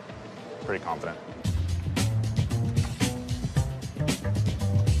end of the day. Pretty confident.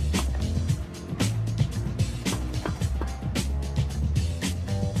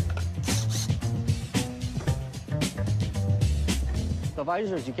 The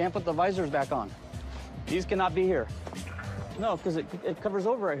visors, you can't put the visors back on. These cannot be here. No, because it covers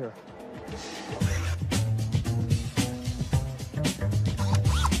over right here.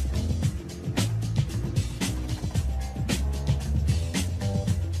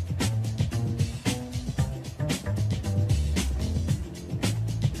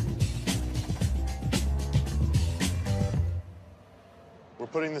 We're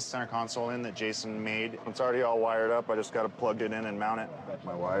putting the center console in that Jason made. It's already all wired up. I just got to plug it in and mount it.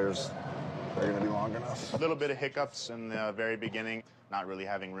 My wires, they're going to be long enough. A little bit of hiccups in the very beginning, not really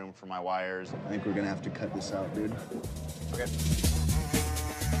having room for my wires. I think we're going to have to cut this out, dude. Okay.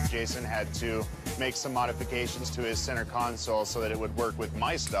 Jason had to make some modifications to his center console so that it would work with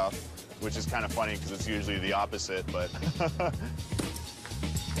my stuff, which is kind of funny because it's usually the opposite, but...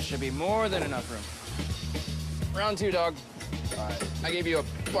 Should be more than enough room. Round two, dog. All right. I gave you a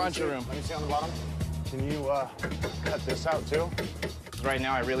bunch of room. Let me see on the bottom. Can you cut this out too? Right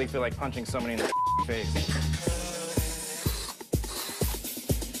now, I really feel like punching somebody in the face.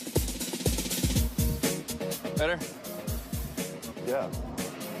 Better? Yeah.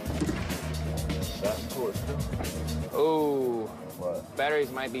 That's cool. Oh. What? Batteries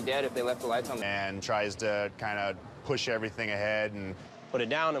might be dead if they left the lights on. And tries to kind of push everything ahead and... Put it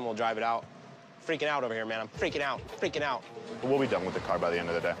down and we'll drive it out. Freaking out over here, man. I'm freaking out, freaking out. We'll be done with the car by the end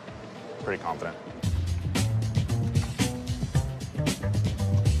of the day. Pretty confident.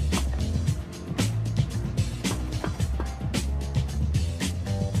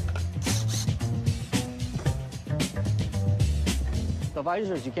 The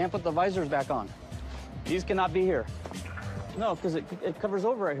visors, you can't put the visors back on. These cannot be here. No, because it covers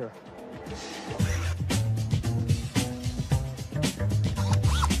over right here.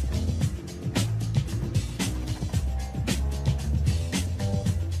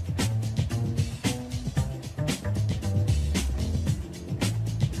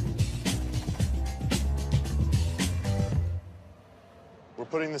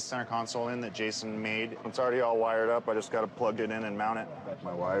 Putting the center console in that Jason made. It's already all wired up. I just got to plug it in and mount it.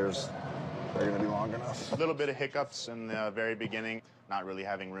 My wires, they're going to be long enough. A little bit of hiccups in the very beginning, not really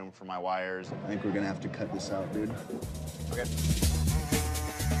having room for my wires. I think we're going to have to cut this out, dude. Okay.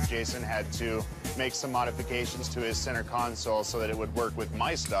 Jason had to make some modifications to his center console so that it would work with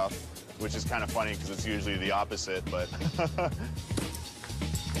my stuff, which is kind of funny because it's usually the opposite, but...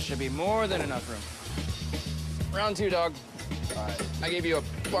 Should be more than enough room. Round two, dog. All right. I gave you a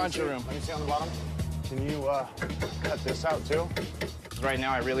bunch of room. Let me see on the bottom. Can you cut this out too? Right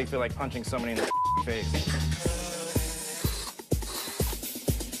now, I really feel like punching somebody in the face.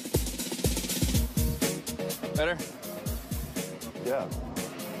 Better? Yeah.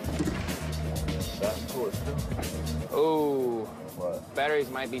 That's cool. Oh. What? Batteries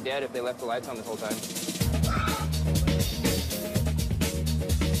might be dead if they left the lights on this whole time.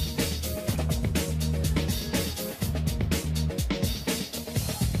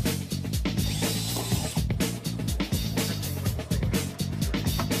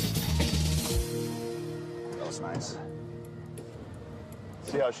 Nice.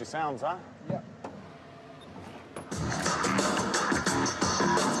 See how she sounds, huh? Yeah.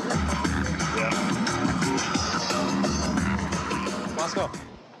 Moscow,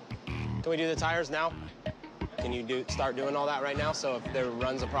 can we do the tires now? Can you start doing all that right now? So if there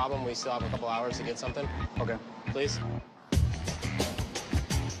runs a problem, we still have a couple hours to get something? Okay. Please.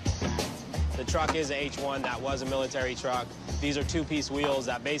 The truck is a H1. That was a military truck. These are two-piece wheels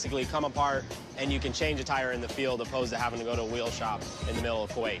that basically come apart, and you can change a tire in the field opposed to having to go to a wheel shop in the middle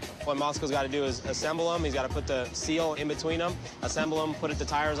of Kuwait. What Moscow's got to do is assemble them. He's got to put the seal in between them, assemble them, put the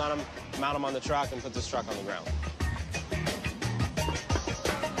tires on them, mount them on the truck, and put this truck on the ground.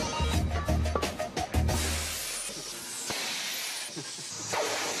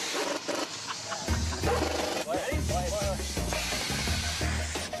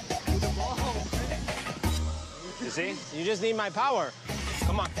 See? You just need my power.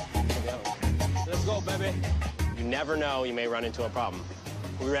 Come on. Let's go, baby. You never know, you may run into a problem.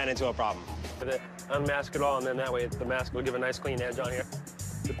 We ran into a problem. Unmask it all, and then that way the mask will give a nice clean edge on here.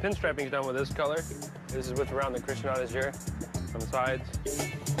 The pinstriping is done with this color. This is with around the Christian Audigier on the sides.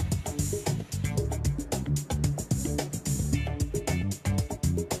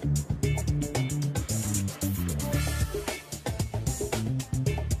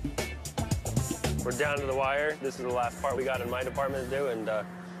 We're down to the wire. This is the last part we got in my department to do, and I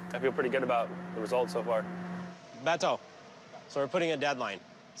feel pretty good about the results so far. Beto, so we're putting a deadline,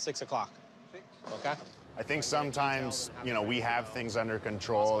 6 o'clock. Okay? I think sometimes, you know, we have things under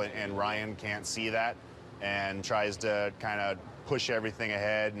control and Ryan can't see that and tries to kind of push everything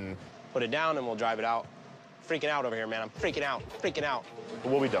ahead and... Put it down and we'll drive it out. freaking out over here, man. I'm freaking out, freaking out.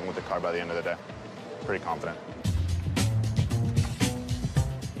 We'll be done with the car by the end of the day. Pretty confident.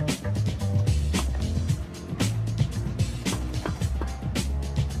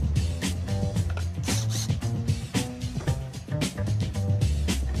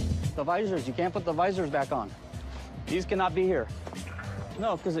 The visors, you can't put the visors back on. These cannot be here.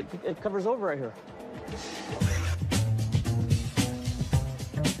 No, because it covers over right here.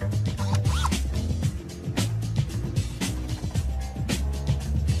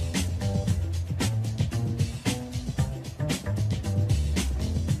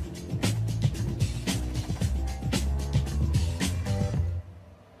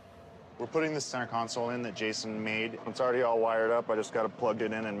 We're putting the center console in that Jason made. It's already all wired up. I just got to plug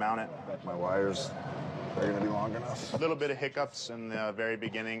it in and mount it. My wires, they're gonna be long enough. A little bit of hiccups in the very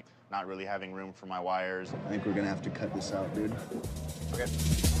beginning, not really having room for my wires. I think we're gonna have to cut this out, dude. Okay.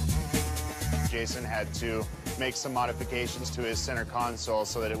 Jason had to make some modifications to his center console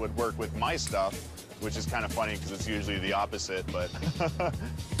so that it would work with my stuff, which is kind of funny because it's usually the opposite, but...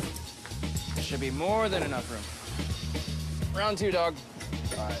 Should be more than enough room. Round 2, dog.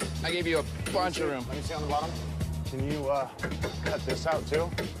 All right. I gave you a bunch of room. Let me see on the bottom. Can you cut this out too?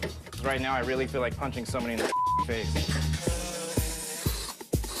 Right now, I really feel like punching somebody in the face.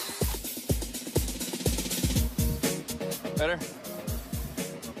 Better?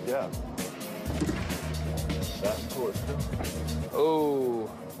 Yeah. That's cool too.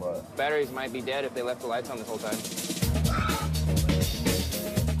 Oh. What? Batteries might be dead if they left the lights on this whole time.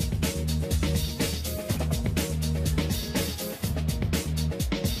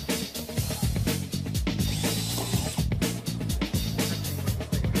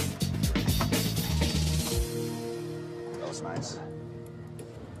 Nice.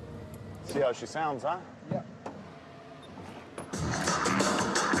 See how she sounds, huh? Yeah.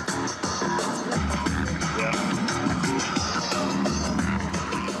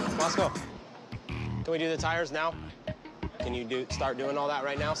 Moscow, can we do the tires now? Can you start doing all that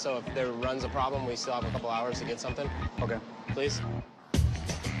right now? So if there runs a problem, we still have a couple hours to get something? Okay. Please.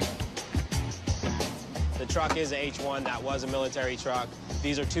 The truck is a H1. That was a military truck.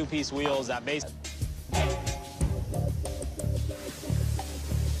 These are two-piece wheels that basically...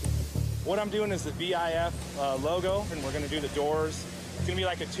 What I'm doing is the VIF logo, and we're gonna do the doors. It's gonna be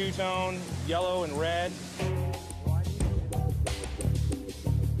like a two-tone, yellow and red.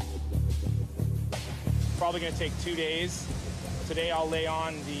 Probably gonna take 2 days. Today I'll lay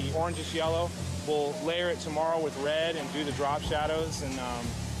on the orangish yellow. We'll layer it tomorrow with red and do the drop shadows and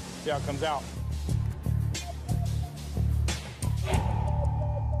see how it comes out.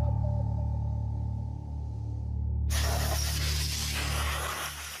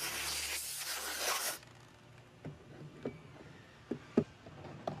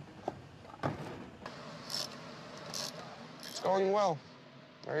 Going well,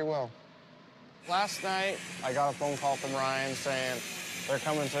 very well. Last night, I got a phone call from Ryan saying they're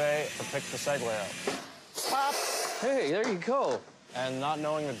coming today to pick the Segway up. Pop! Hey, there you go. And not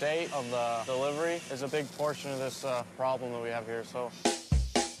knowing the date of the delivery is a big portion of this problem that we have here, so.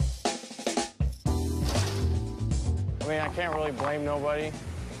 I mean, I can't really blame nobody.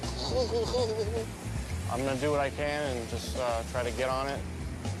 I'm gonna do what I can and just try to get on it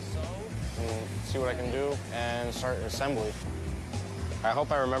and see what I can do and start assembly. I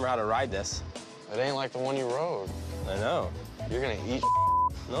hope I remember how to ride this. It ain't like the one you rode. I know. You're gonna eat.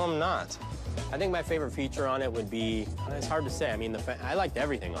 No, I'm not. I think my favorite feature on it would be, it's hard to say. I mean, I liked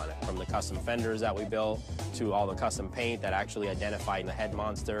everything on it, from the custom fenders that we built to all the custom paint that actually identified the head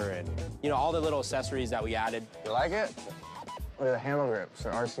monster and, you know, all the little accessories that we added. You like it? Look at the handle grips,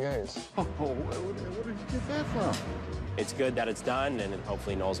 they're RCAs. Oh, where did you get that from? It's good that it's done, and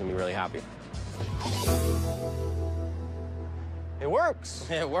hopefully Noel's gonna be really happy. It works.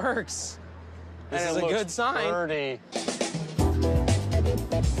 It works. This is a good sign. Dirty.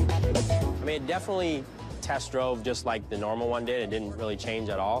 I mean, it definitely test drove just like the normal one did. It didn't really change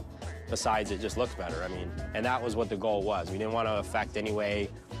at all. Besides, it just looks better. I mean, and that was what the goal was. We didn't want to affect any way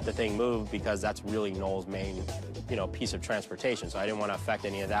the thing moved because that's really Noel's main, you know, piece of transportation. So I didn't want to affect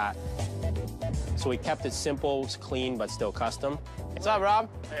any of that. So we kept it simple, clean, but still custom. What's up, Rob?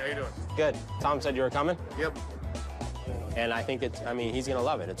 Hey, how you doing? Good. Tom said you were coming? Yep. And I think I mean, he's gonna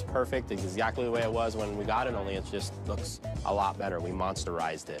love it. It's perfect. It's exactly the way it was when we got it, only it just looks a lot better. We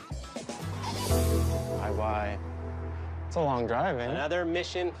monsterized it. Bye-bye. It's a long drive, ain't it? Another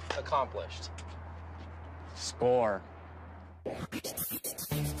mission accomplished. Score.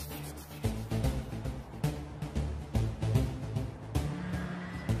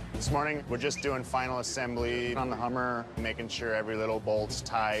 This morning, we're just doing final assembly on the Hummer, making sure every little bolt's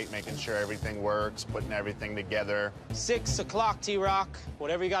tight, making sure everything works, putting everything together. 6 o'clock, T-Rock.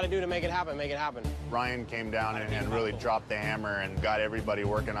 Whatever you got to do to make it happen, make it happen. Ryan came down and really dropped the hammer and got everybody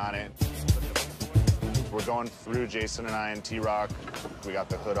working on it. We're going through, Jason and I and T-Rock. We got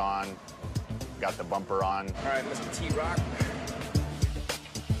the hood on, got the bumper on. All right, Mr. T-Rock.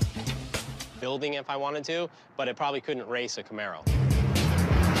 Building if I wanted to, but it probably couldn't race a Camaro.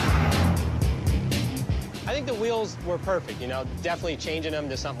 I think the wheels were perfect, you know, definitely changing them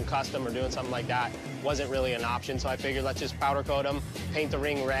to something custom or doing something like that wasn't really an option, so I figured let's just powder coat them, paint the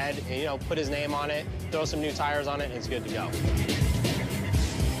ring red, and, you know, put his name on it, throw some new tires on it, and it's good to go.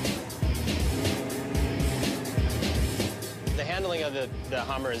 The handling of the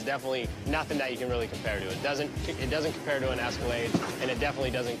Hummer is definitely nothing that you can really compare to. It doesn't compare to an Escalade, and it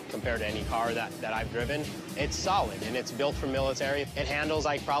definitely doesn't compare to any car that I've driven. It's solid, and it's built for military. It handles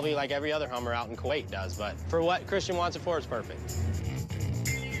probably like every other Hummer out in Kuwait does, but for what Christian wants it for, it's perfect.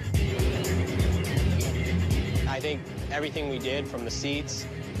 I think everything we did, from the seats,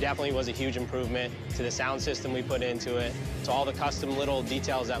 definitely was a huge improvement, to the sound system we put into it, to all the custom little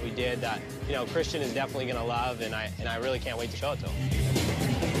details that we did that, you know, Christian is definitely gonna love, and I really can't wait to show it to him.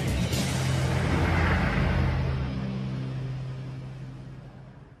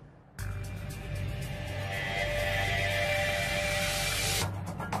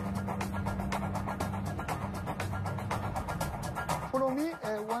 Follow me,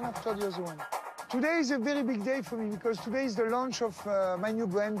 one after the other one. Today is a very big day for me because today is the launch of my new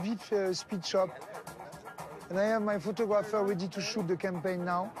brand, Vette Speed Shop. And I have my photographer ready to shoot the campaign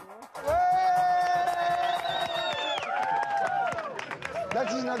now.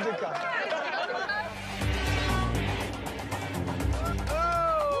 That is not the car.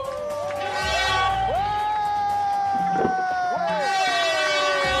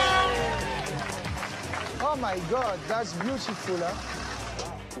 Oh my God, that's beautiful, huh?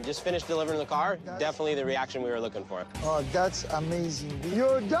 Just finished delivering the car. Definitely the reaction we were looking for. Oh, that's amazing.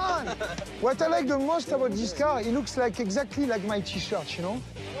 You're done! What I like the most about this car, it looks like exactly like my T-shirt, you know?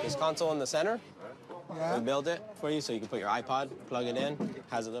 This console in the center, yeah. We built it for you so you can put your iPod, plug it in,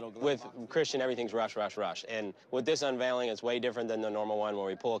 has a little... With Christian, everything's rush, rush, rush. And with this unveiling, it's way different than the normal one where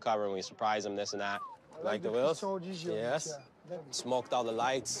we pull a cover and we surprise them, this and that. Like the wheels? Audigier, yes. Yeah. Smoked all the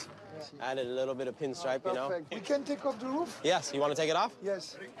lights. Added a little bit of pinstripe, you know? Perfect. We can take off the roof? Yes. You want to take it off?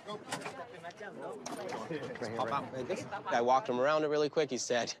 Yes. Pop out like this. I walked him around it really quick. He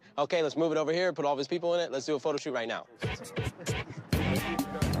said, okay, let's move it over here, put all of his people in it. Let's do a photo shoot right now.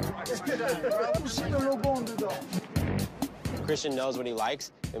 Christian knows what he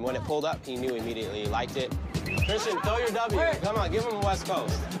likes, and when it pulled up, he knew immediately he liked it. Christian, throw your W. Come on, give him a West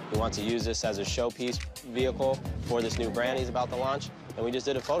Coast. He wants to use this as a showpiece vehicle for this new brand he's about to launch, and we just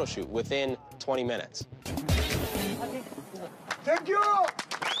did a photo shoot within 20 minutes. Thank you!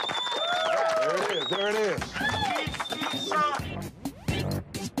 There it is.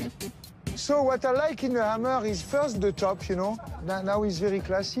 So what I like in the Hammer is first the top, you know. Now it's very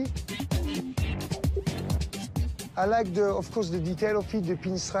classy. I like, of course, the detail of it. The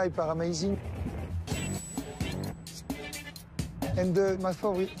pinstripe are amazing. And my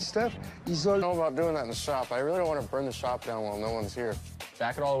favorite stuff is all... I don't know about doing that in the shop. I really don't want to burn the shop down while no one's here.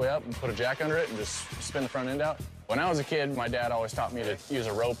 Back it all the way up and put a jack under it and just spin the front end out. When I was a kid, my dad always taught me to use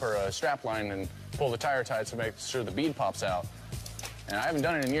a rope or a strap line and pull the tire tight to make sure the bead pops out. And I haven't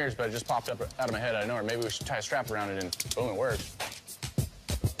done it in years, but it just popped up out of my head. I know, or maybe we should tie a strap around it and boom, it worked.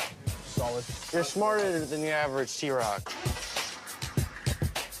 Solid. You're smarter than the average T-Rock.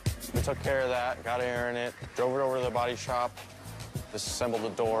 We took care of that, got air in it, drove it over to the body shop, disassembled the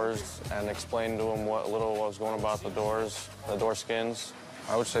doors, and explained to them what little was going about the doors, the door skins.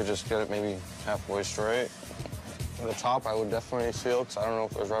 I would say just get it maybe halfway straight. At the top, I would definitely seal, because I don't know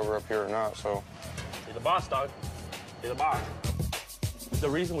if there's rubber up here or not, so. You're the boss, dog. You're the boss. The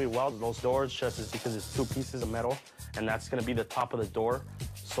reason we weld those doors just is because it's 2 pieces of metal, and that's gonna be the top of the door.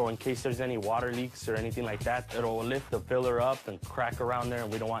 So in case there's any water leaks or anything like that, it'll lift the filler up and crack around there,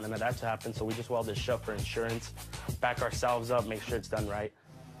 and we don't want none of that to happen. So we just weld this shut for insurance, back ourselves up, make sure it's done right.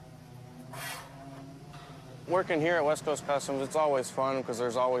 Working here at West Coast Customs, it's always fun because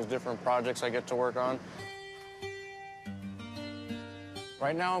there's always different projects I get to work on.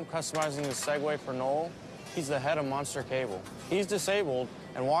 Right now, I'm customizing the Segway for Noel. He's the head of Monster Cable. He's disabled,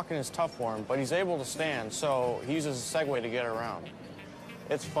 and walking is tough for him, but he's able to stand, so he uses a Segway to get around.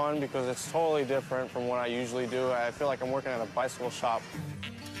 It's fun because it's totally different from what I usually do. I feel like I'm working at a bicycle shop.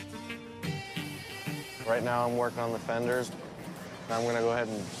 Right now, I'm working on the fenders. I'm gonna go ahead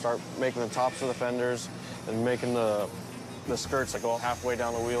and start making the tops of the fenders and making the the skirts that go halfway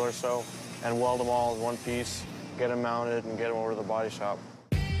down the wheel or so and weld them all in one piece, get them mounted, and get them over to the body shop.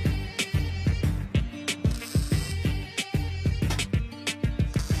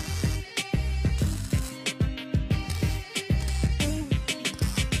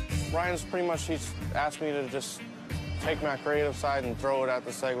 Ryan's pretty much, he's asked me to just take my creative side and throw it at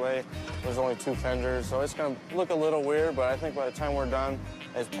the Segway. There's only 2 fenders, so it's gonna look a little weird, but I think by the time we're done,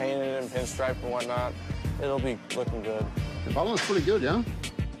 it's painted and pinstriped and whatnot, it'll be looking good. The balance pretty good, yeah?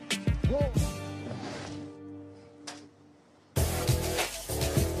 Whoa.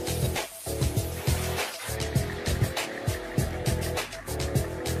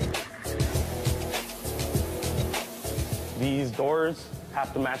 These doors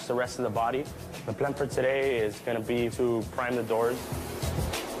have to match the rest of the body. The plan for today is going to be to prime the doors.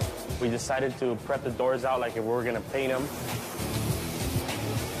 We decided to prep the doors out like if we were going to paint them.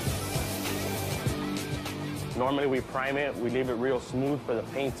 Normally we prime it, we leave it real smooth for the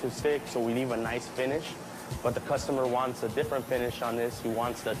paint to stick, so we leave a nice finish. But the customer wants a different finish on this. He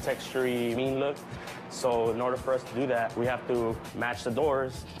wants the textury, mean look. So in order for us to do that, we have to match the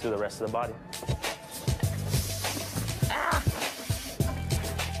doors to the rest of the body.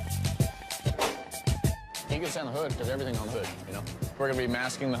 He gets on the hood because everything's on the hood, you know? We're gonna be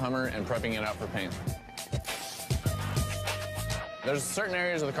masking the Hummer and prepping it out for paint. There's certain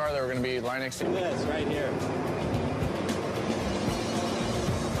areas of the car that we're gonna be line exterior. This right here.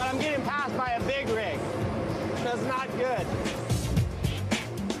 But I'm getting passed by a big rig. That's not good.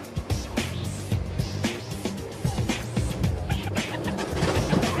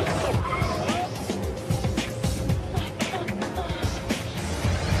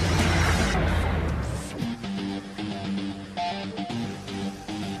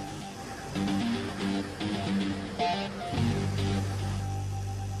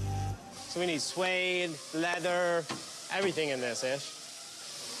 So we need suede, leather, everything in this ish.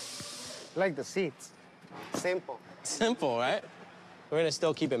 Like the seats. Simple. Simple, right? We're gonna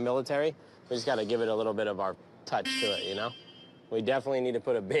still keep it military. We just gotta give it a little bit of our touch to it, you know? We definitely need to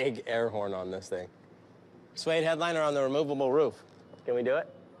put a big air horn on this thing. Suede headliner on the removable roof. Can we do it?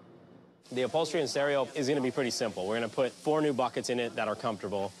 The upholstery and stereo is gonna be pretty simple. We're gonna put 4 new buckets in it that are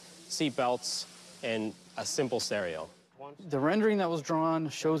comfortable, seat belts, and a simple stereo. The rendering that was drawn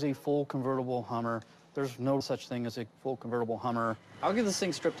shows a full convertible Hummer. There's no such thing as a full convertible Hummer. I'll get this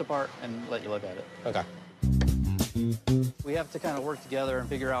thing stripped apart and let you look at it. Okay. We have to kind of work together and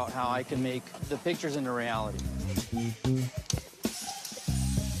figure out how I can make the pictures into reality.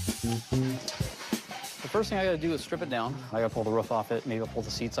 The first thing I gotta do is strip it down. I gotta pull the roof off it, maybe I'll pull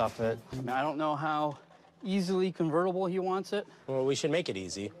the seats off it. I mean, I don't know how easily convertible he wants it. Well, we should make it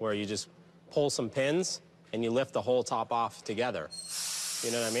easy, where you just pull some pins and you lift the whole top off together.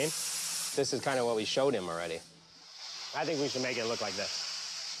 You know what I mean? This is kind of what we showed him already. I think we should make it look like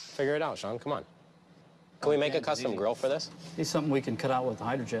this. Figure it out, Sean, come on. Can we make a custom grill for this? It's something we can cut out with the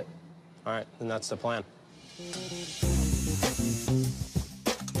Hydrojet. All right, then that's the plan.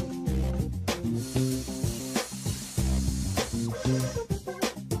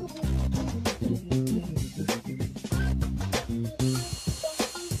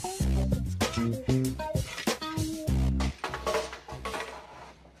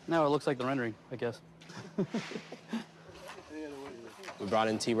 Now it looks like the rendering, I guess. We brought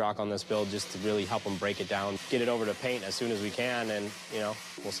in T-Rock on this build just to really help him break it down, get it over to paint as soon as we can, and, you know,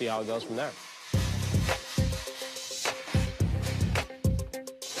 we'll see how it goes from there.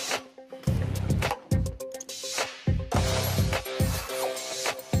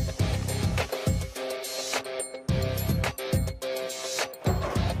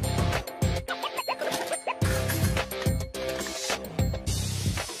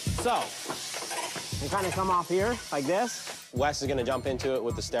 So, we kind of come off here like this. Wes is going to jump into it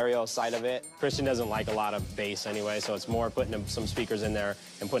with the stereo side of it. Christian doesn't like a lot of bass anyway, so it's more putting some speakers in there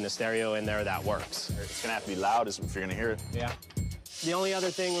and putting a stereo in there that works. It's going to have to be loud if you're going to hear it. Yeah. The only other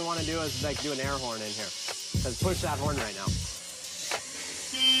thing we want to do is like do an air horn in here. Let's push that horn right now.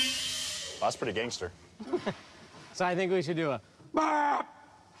 Well, that's pretty gangster. So I think we should do a BAP!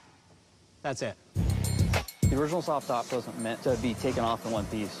 That's it. The original soft top wasn't meant to be taken off in one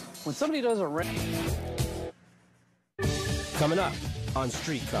piece. When somebody does a Coming up on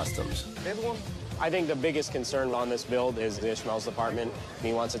Street Customs. I think the biggest concern on this build is Ishmael's department.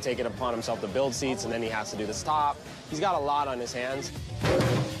 He wants to take it upon himself to build seats, and then he has to do this top. He's got a lot on his hands.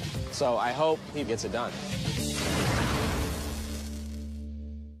 So I hope he gets it done.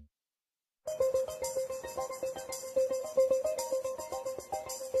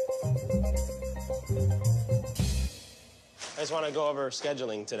 I just want to go over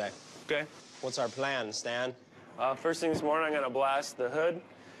scheduling today. Okay. What's our plan, Stan? First thing this morning, I'm going to blast the hood,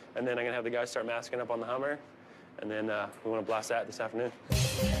 and then I'm going to have the guys start masking up on the Hummer, and then we want to blast that this afternoon.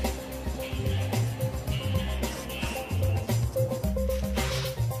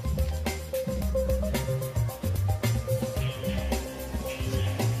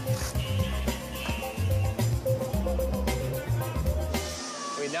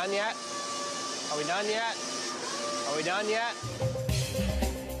 Are we done yet? Are we done yet? Are we done yet?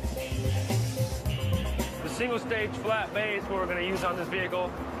 The single-stage flat base what we're going to use on this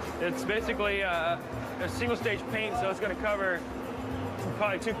vehicle, it's basically a single-stage paint, so it's going to cover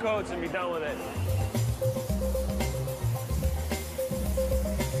probably 2 coats and be done with it.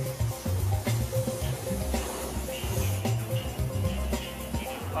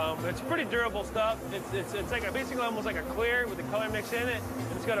 It's pretty durable stuff. It's like basically almost like a clear with the color mix in it,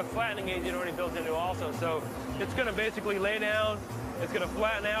 and it's got a flattening agent already built into it also. So it's going to basically lay down, it's going to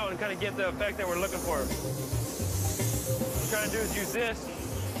flatten out and kind of get the effect that we're looking for. What we're trying to do is use this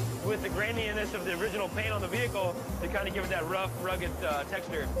with the graininess of the original paint on the vehicle to kind of give it that rough, rugged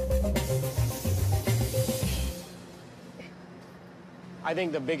texture. I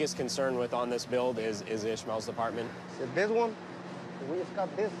think the biggest concern with on this build is Ishmael's department. So this one, we just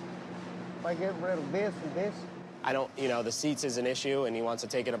got this. If I get rid of this and this. I don't, the seats is an issue, and he wants to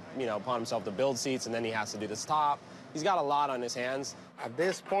take it, upon himself to build seats, and then he has to do this top. He's got a lot on his hands. At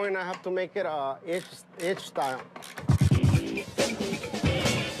this point, I have to make it H style.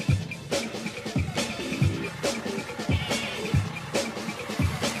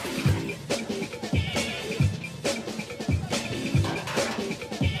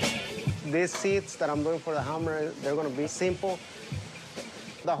 These seats that I'm doing for the Hummer, they're going to be simple.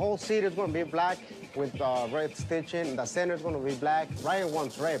 The whole seat is going to be black with red stitching. The center is going to be black. Ryan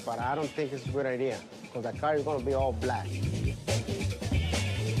wants red, but I don't think it's a good idea because the car is going to be all black.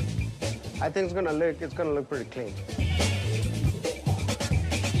 I think it's going to look pretty clean.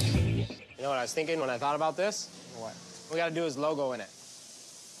 You know what I was thinking when I thought about this? What? We got to do his logo in it.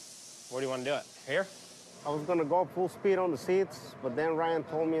 Where do you want to do it? Here? I was going to go full speed on the seats, but then Ryan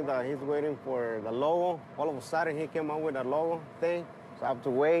told me that he's waiting for the logo. All of a sudden, he came up with a logo thing, so I have to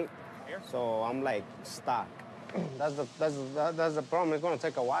wait. Here? So I'm like stuck. That's the problem. It's going to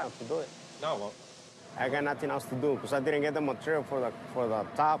take a while to do it. No, it won't. I got nothing else to do because I didn't get the material for the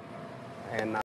top, and